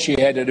knew what she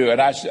had to do.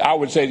 And I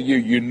would say to you,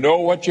 you know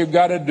what you've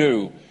got to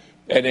do.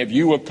 And if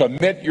you will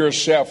commit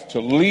yourself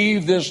to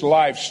leave this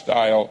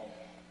lifestyle,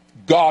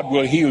 God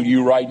will heal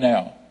you right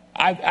now.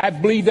 I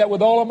believe that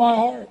with all of my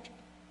heart.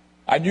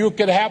 I knew it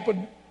could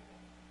happen.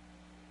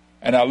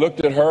 And I looked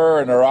at her,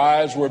 and her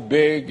eyes were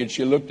big, and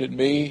she looked at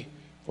me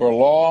for a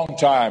long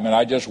time, and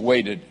I just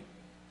waited.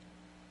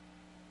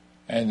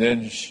 And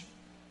then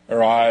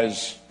her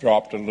eyes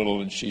dropped a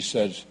little, and she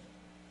says,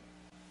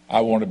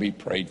 I want to be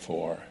prayed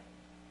for.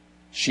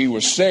 She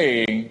was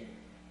saying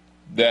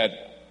that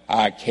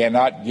I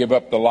cannot give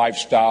up the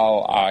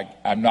lifestyle.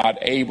 I'm not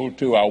able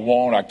to. I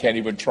won't. I can't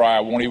even try.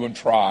 I won't even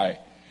try.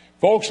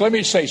 Folks, let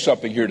me say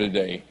something here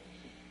today.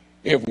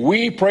 If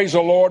we, praise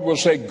the Lord, will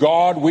say,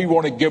 God, we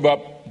want to give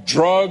up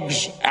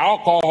drugs,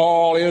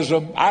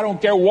 alcoholism, I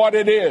don't care what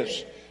it is.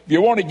 If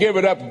you want to give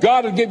it up,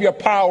 God will give you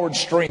power and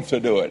strength to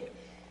do it.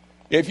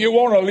 If you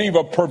want to leave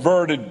a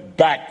perverted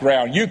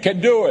background, you can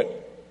do it.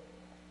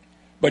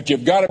 But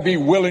you've got to be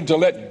willing to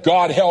let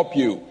God help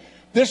you.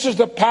 This is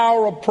the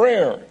power of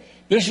prayer.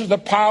 This is the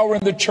power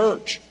in the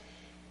church.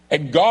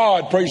 And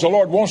God, praise the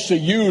Lord, wants to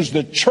use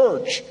the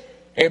church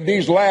in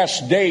these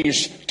last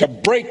days to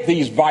break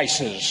these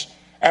vices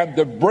and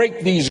to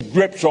break these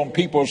grips on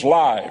people's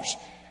lives.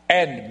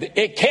 And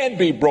it can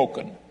be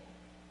broken,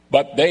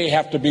 but they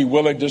have to be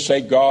willing to say,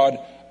 God,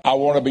 I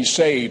want to be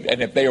saved.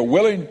 And if they are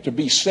willing to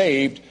be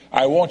saved,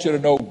 I want you to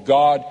know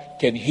God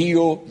can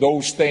heal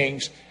those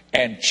things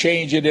and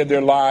change it in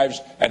their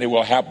lives, and it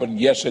will happen.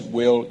 Yes, it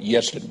will.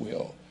 Yes, it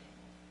will.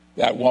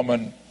 That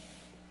woman,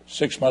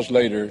 6 months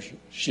later,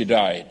 she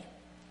died.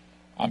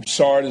 I'm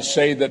sorry to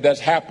say that that's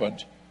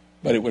happened,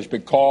 but it was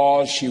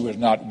because she was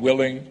not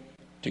willing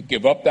to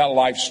give up that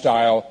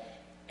lifestyle,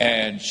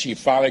 and she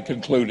finally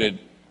concluded,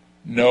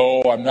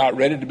 no, I'm not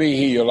ready to be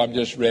healed. I'm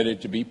just ready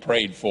to be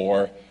prayed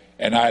for.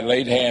 And I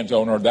laid hands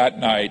on her that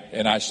night,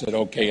 and I said,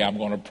 okay, I'm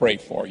going to pray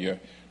for you,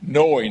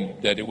 knowing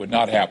that it would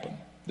not happen,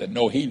 that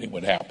no healing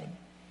would happen.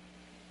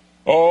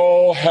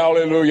 Oh,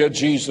 hallelujah,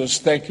 Jesus.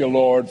 Thank you,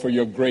 Lord, for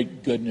your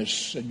great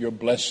goodness and your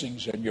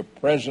blessings and your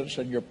presence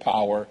and your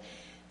power.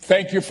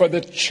 Thank you for the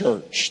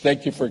church.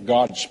 Thank you for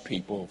God's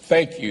people.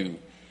 Thank you,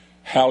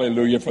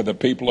 hallelujah, for the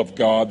people of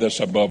God that's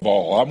above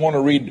all. I want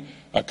to read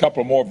a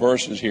couple more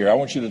verses here. I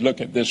want you to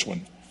look at this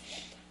one.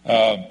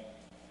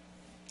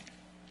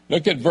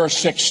 Look at verse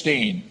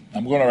 16.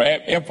 I'm going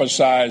to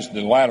emphasize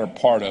the latter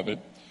part of it.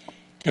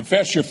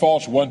 Confess your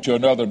faults one to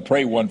another and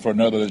pray one for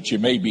another that you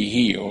may be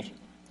healed.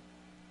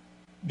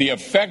 The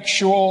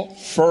effectual,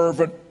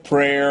 fervent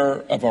prayer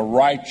of a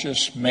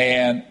righteous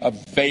man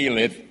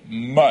availeth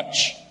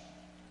much.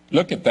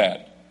 Look at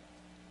that.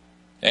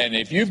 And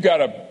if you've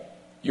got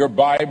your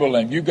Bible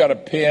and you've got a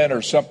pen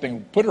or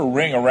something, put a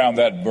ring around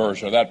that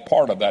verse or that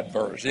part of that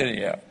verse.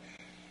 Anyhow.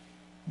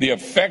 The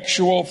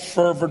effectual,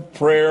 fervent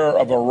prayer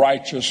of a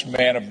righteous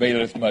man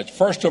availeth much.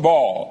 First of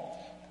all,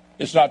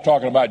 it's not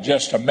talking about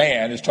just a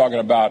man. It's talking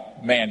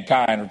about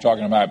mankind. We're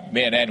talking about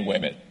men and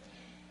women.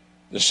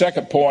 The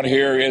second point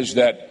here is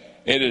that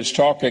it is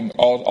talking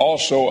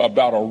also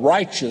about a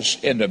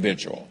righteous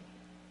individual,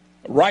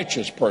 a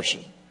righteous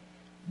person.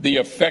 The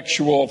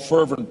effectual,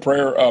 fervent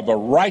prayer of a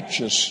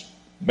righteous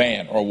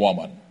man or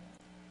woman.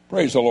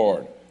 Praise the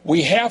Lord.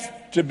 We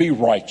have to be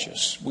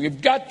righteous.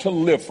 We've got to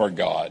live for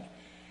God.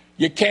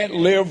 You can't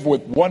live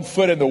with 1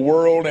 foot in the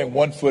world and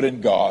 1 foot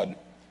in God.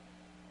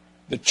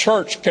 The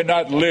church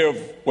cannot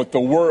live with the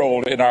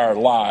world in our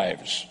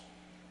lives.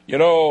 You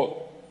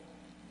know,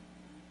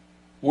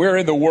 we're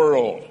in the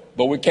world,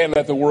 but we can't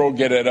let the world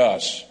get at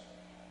us.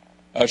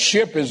 A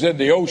ship is in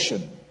the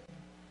ocean,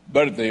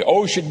 but if the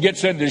ocean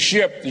gets in the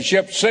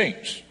ship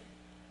sinks.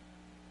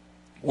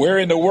 We're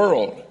in the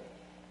world,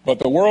 but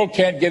the world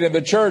can't get in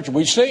the church,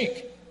 we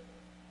sink.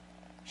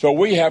 So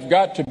we have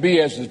got to be,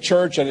 as the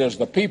church and as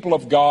the people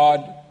of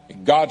God,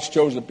 God's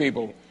chosen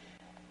people,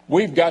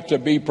 we've got to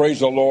be,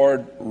 praise the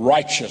Lord,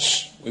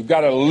 righteous. We've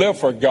got to live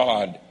for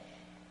God.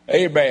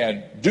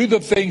 Amen. Do the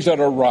things that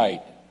are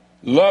right.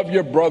 Love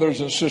your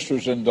brothers and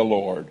sisters in the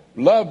Lord.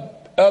 Love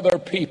other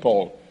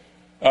people.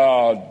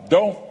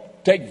 Don't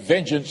take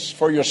vengeance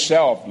for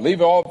yourself.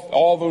 Leave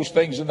all those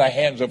things in the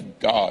hands of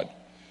God.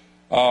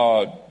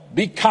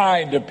 Be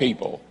kind to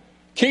people.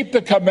 Keep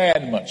the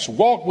commandments.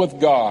 Walk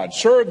with God.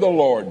 Serve the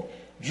Lord.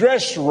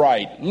 Dress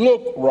right.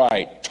 Look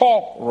right.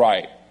 Talk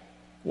right.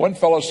 One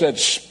fellow said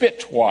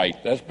spit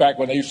white. That's back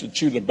when they used to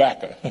chew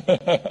tobacco.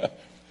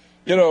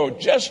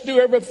 Just do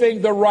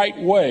everything the right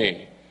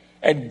way.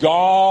 And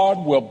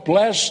God will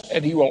bless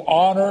and he will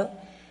honor.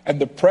 And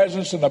the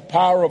presence and the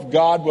power of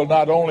God will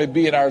not only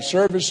be in our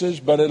services,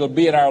 but it'll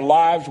be in our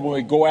lives when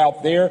we go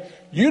out there.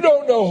 You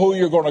don't know who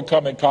you're going to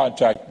come in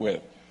contact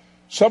with.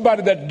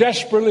 Somebody that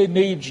desperately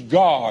needs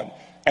God,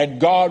 and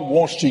God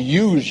wants to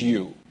use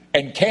you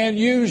and can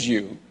use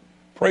you,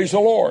 praise the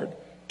Lord,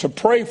 to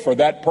pray for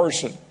that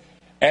person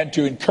and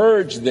to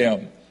encourage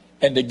them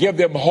and to give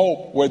them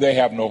hope where they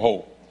have no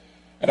hope.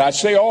 And I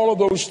say all of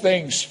those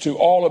things to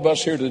all of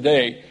us here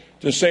today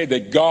to say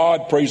that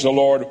God, praise the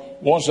Lord,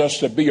 wants us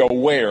to be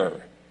aware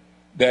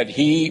that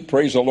he,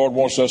 praise the Lord,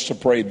 wants us to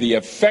pray the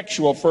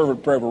effectual,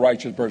 fervent prayer of a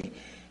righteous person.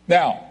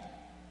 Now,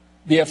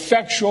 the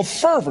effectual,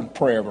 fervent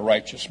prayer of a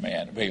righteous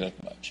man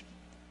availeth much.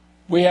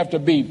 We have to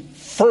be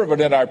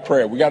fervent in our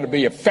prayer. We got to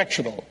be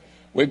affectional.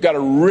 We've got to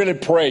really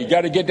pray. You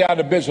got to get down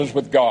to business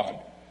with God.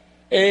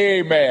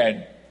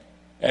 Amen.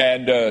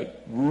 And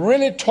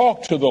really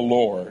talk to the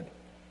Lord.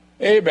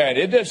 Amen.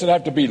 It doesn't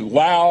have to be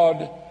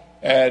loud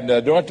and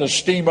don't have to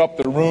steam up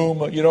the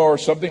room, or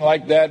something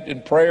like that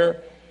in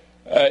prayer.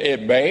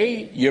 It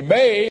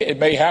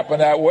may happen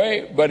that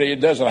way, but it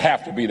doesn't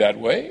have to be that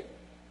way.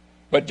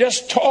 But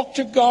just talk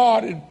to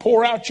God and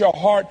pour out your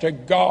heart to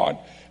God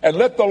and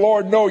let the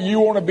Lord know you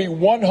want to be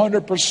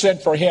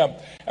 100% for him.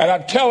 And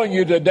I'm telling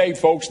you today,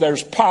 folks,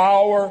 there's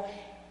power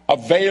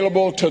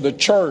available to the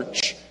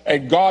church.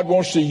 And God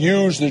wants to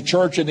use the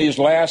church in these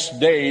last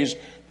days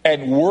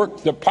and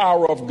work the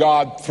power of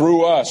God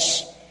through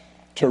us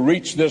to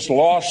reach this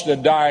lost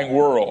and dying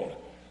world.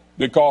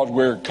 Because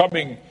we're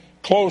coming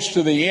close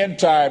to the end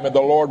time and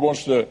the Lord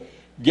wants to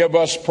give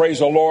us, praise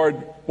the Lord,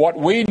 what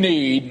we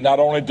need, not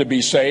only to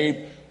be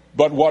saved,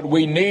 but what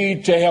we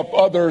need to help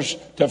others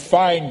to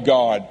find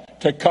God,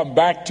 to come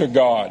back to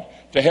God,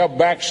 to help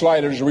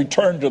backsliders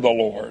return to the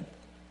Lord.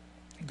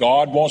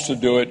 God wants to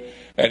do it,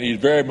 and he's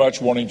very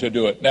much wanting to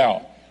do it.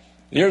 Now,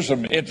 here's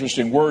some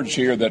interesting words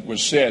here that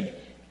was said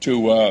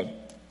in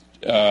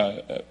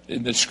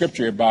the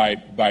scripture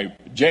by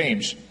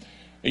James.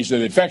 He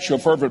said, the effectual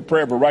fervent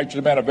prayer of a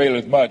righteous man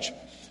availeth much.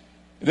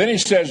 Then he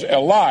says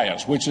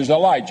Elias, which is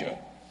Elijah.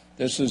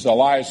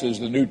 Elias is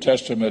the New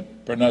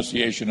Testament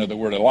pronunciation of the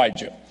word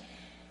Elijah.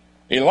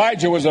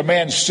 Elijah was a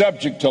man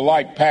subject to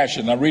like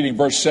passion. I'm reading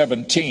verse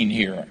 17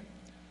 here.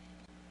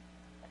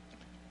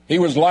 He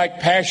was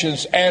like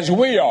passions as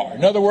we are.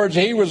 In other words,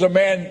 he was a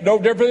man no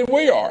different than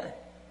we are.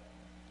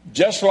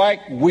 Just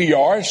like we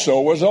are,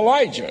 so was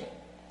Elijah.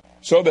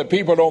 So that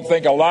people don't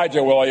think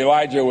Elijah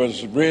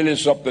was really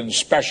something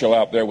special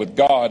out there with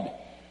God.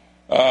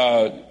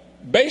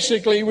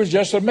 Basically, he was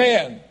just a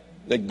man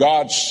that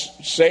God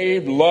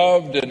saved,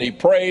 loved, and he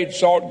prayed,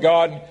 sought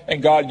God,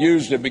 and God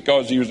used him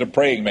because he was a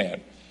praying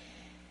man.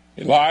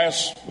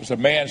 Elias was a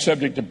man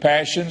subject to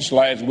passions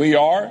as we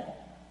are.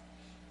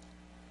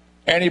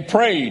 And he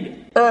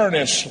prayed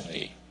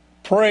earnestly.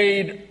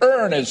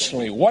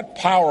 What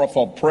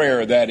powerful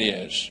prayer that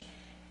is.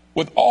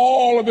 With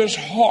all of his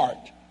heart.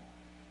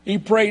 He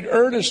prayed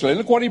earnestly.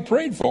 Look what he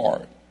prayed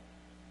for.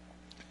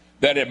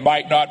 That it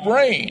might not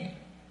rain.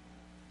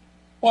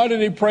 Why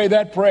did he pray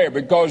that prayer?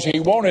 Because he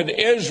wanted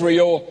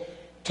Israel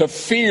to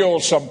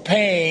feel some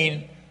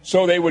pain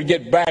so they would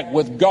get back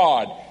with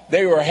God.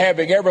 They were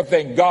having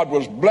everything. God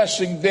was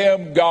blessing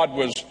them. God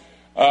was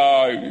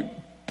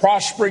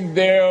prospering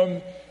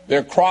them.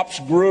 Their crops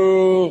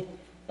grew.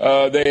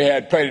 They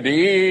had plenty to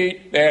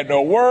eat. They had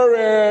no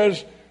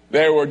worries.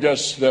 They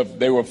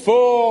were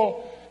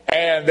full.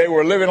 And they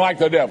were living like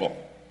the devil.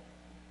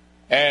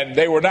 And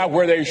they were not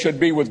where they should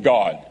be with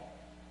God.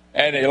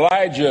 And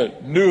Elijah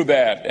knew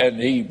that. And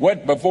he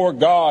went before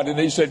God and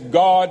he said,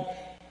 God,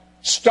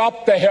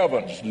 stop the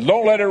heavens.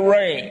 Don't let it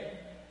rain.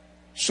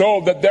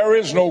 So that there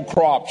is no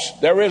crops.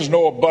 There is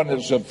no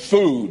abundance of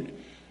food.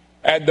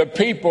 And the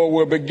people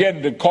will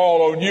begin to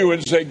call on you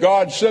and say,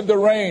 God, send the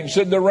rain,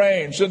 send the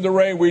rain, send the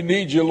rain. We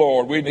need you,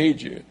 Lord. We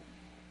need you.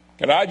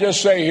 Can I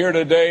just say here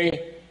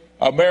today,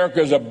 America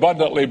is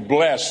abundantly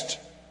blessed.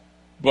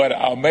 But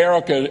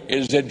America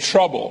is in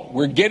trouble.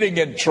 We're getting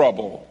in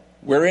trouble.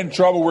 We're in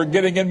trouble. We're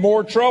getting in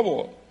more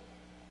trouble.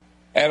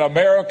 And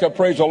America,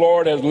 praise the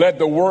Lord, has led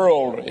the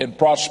world in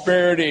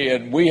prosperity.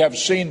 And we have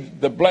seen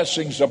the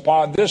blessings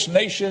upon this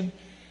nation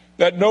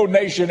that no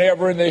nation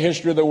ever in the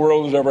history of the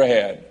world has ever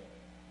had.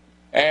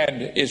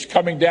 And it's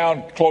coming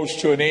down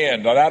close to an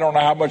end. And I don't know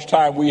how much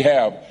time we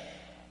have.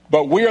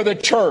 But we are the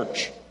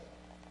church.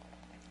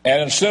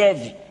 And instead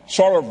of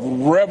sort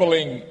of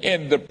reveling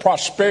in the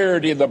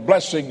prosperity and the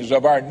blessings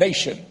of our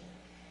nation,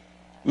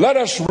 let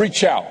us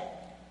reach out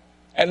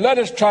and let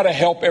us try to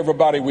help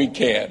everybody we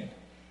can.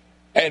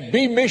 and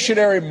be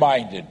missionary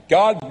minded.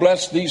 God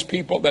bless these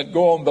people that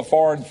go on the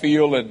foreign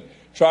field and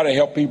try to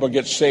help people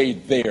get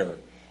saved there.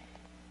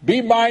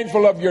 Be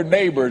mindful of your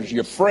neighbors,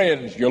 your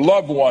friends, your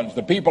loved ones,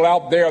 the people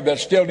out there that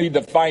still need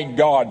to find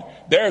God.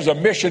 There's a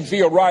mission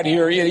field right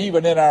here,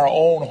 even in our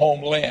own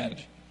homeland.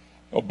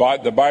 The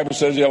Bible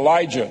says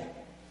Elijah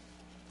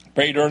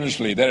prayed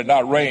earnestly that it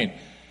not rain.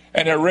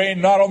 And it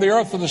rained not on the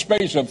earth for the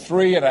space of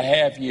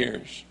 3.5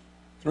 years.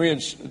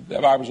 The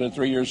Bible says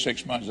 3 years,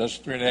 6 months. That's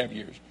 3.5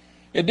 years.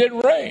 It didn't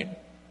rain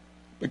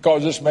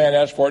because this man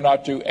asked for it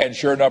not to, and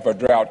sure enough, a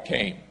drought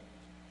came.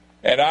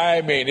 And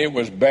I mean, it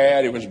was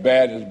bad, it was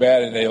bad, it was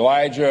bad. And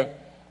Elijah,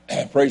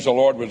 praise the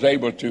Lord, was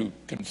able to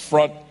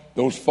confront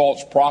those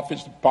false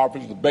prophets, the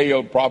prophets of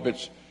Baal,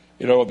 prophets,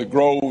 of the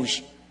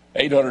groves,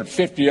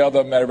 850 of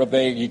them and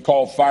everything. He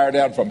called fire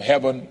down from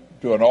heaven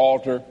to an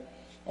altar.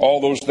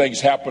 All those things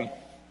happened.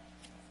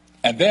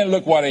 And then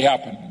look what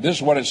happened. This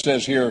is what it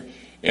says here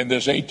in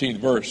this 18th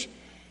verse.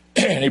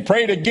 And he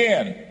prayed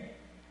again.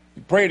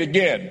 He prayed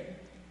again.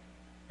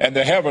 And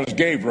the heavens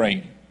gave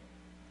rain.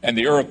 And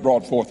the earth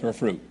brought forth her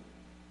fruit.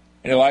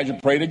 And Elijah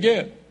prayed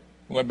again.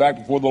 He went back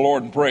before the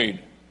Lord and prayed.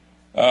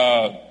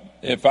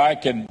 If I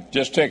can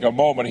just take a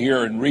moment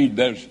here and read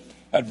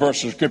that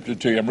verse of Scripture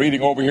to you. I'm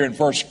reading over here in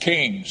 1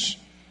 Kings,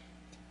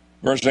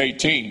 verse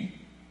 18.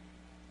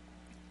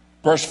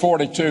 Verse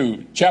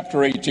 42,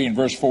 chapter 18,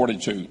 verse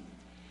 42.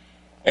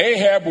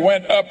 Ahab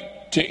went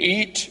up to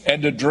eat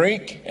and to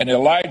drink, and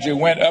Elijah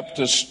went up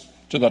to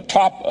the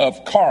top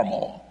of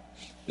Carmel.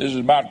 This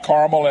is Mount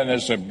Carmel, and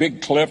it's a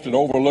big cliff that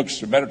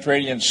overlooks the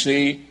Mediterranean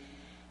Sea.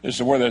 This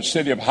is where the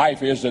city of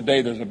Haifa is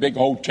today. There's a big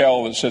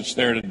hotel that sits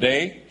there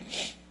today.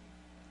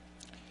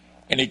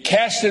 And he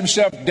cast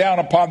himself down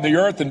upon the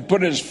earth and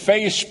put his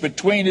face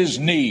between his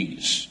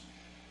knees.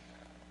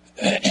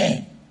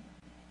 And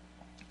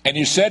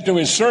he said to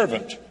his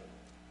servant,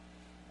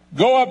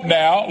 "Go up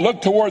now,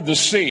 look toward the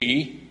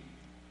sea."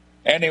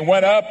 And he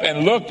went up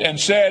and looked and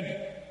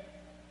said,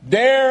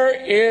 "There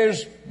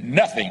is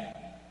nothing.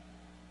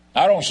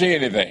 I don't see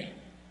anything."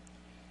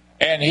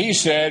 And he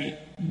said,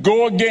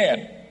 "Go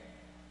again."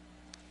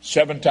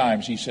 7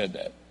 times he said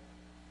that.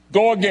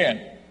 Go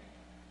again.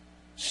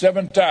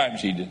 7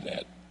 times he did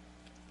that.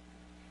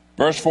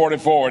 Verse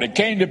 44, and it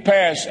came to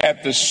pass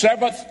at the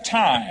 7th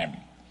time.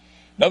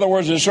 In other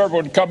words, the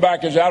servant would come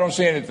back and say, "I don't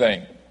see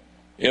anything."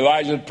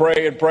 Elijah would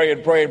pray and pray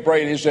and pray and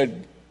pray. And he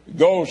said,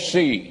 "Go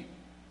see.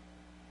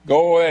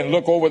 Go and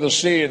look over the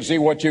sea and see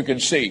what you can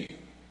see."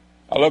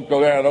 I looked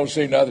over there, I don't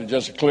see nothing,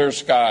 just a clear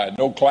sky,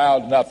 no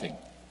clouds, nothing.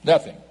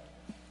 Nothing.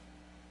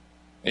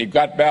 He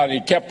got down, he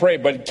kept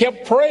praying, but he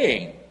kept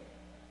praying.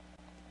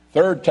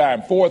 3rd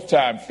time, 4th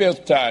time,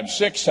 5th time,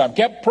 6th time,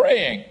 kept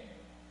praying.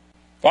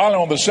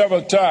 Finally, on the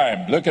 7th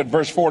time, look at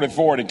verse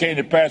 44. And it came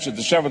to pass at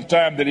the 7th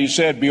time that he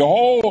said,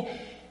 "Behold,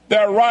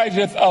 there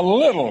riseth a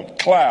little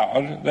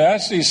cloud." Now, I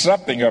see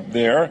something up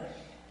there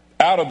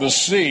out of the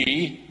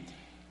sea,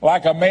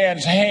 like a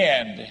man's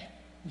hand.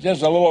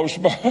 Just a little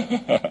small.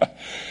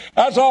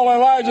 That's all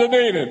Elijah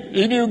needed.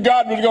 He knew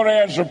God was going to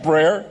answer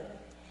prayer.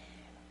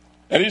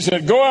 And he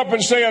said, "Go up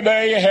and say unto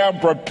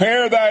Ahab,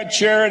 prepare thy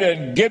chariot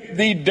and get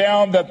thee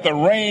down, that the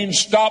rain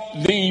stop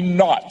thee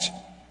not."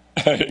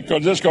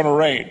 Because it's going to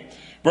rain.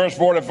 Verse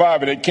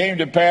 45, and it came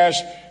to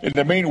pass in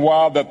the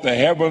meanwhile that the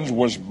heavens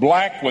was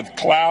black with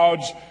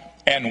clouds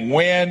and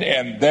wind,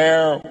 and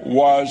there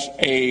was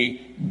a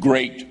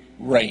great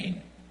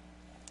rain.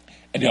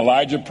 And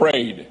Elijah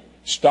prayed,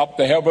 stopped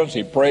the heavens,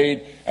 he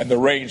prayed, and the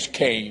rains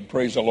came.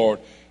 Praise the Lord.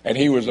 And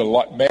he was a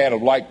man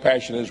of like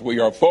passion as we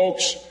are.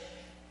 Folks,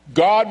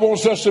 God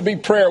wants us to be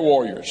prayer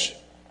warriors.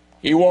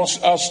 He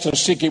wants us to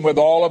seek him with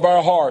all of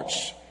our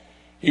hearts.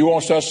 He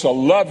wants us to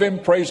love him,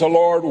 praise the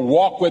Lord,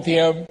 walk with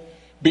him,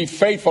 be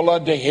faithful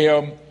unto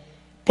him.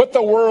 Put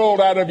the world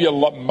out of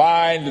your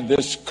mind,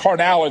 this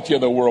carnality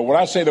of the world. When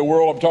I say the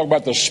world, I'm talking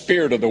about the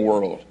spirit of the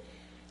world.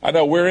 I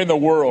know we're in the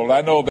world,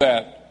 I know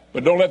that.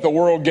 But don't let the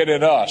world get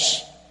in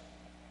us.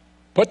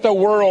 Put the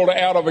world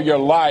out of your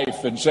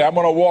life and say, "I'm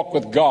going to walk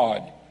with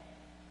God."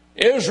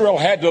 Israel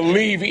had to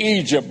leave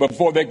Egypt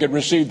before they could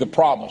receive the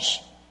promise.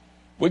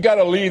 We got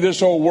to leave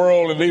this old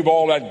world and leave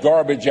all that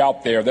garbage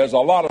out there. There's a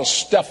lot of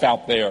stuff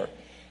out there.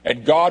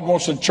 And God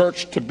wants the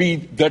church to be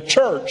the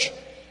church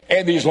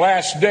in these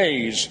last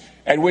days.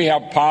 And we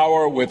have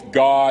power with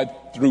God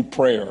through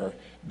prayer.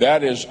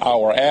 That is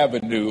our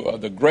avenue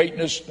of the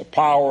greatness, the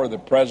power, the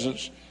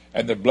presence,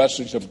 and the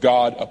blessings of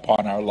God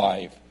upon our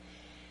life.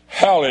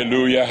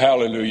 Hallelujah,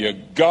 hallelujah.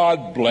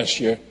 God bless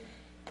you.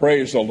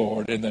 Praise the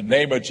Lord. In the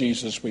name of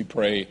Jesus we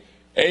pray.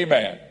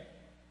 Amen.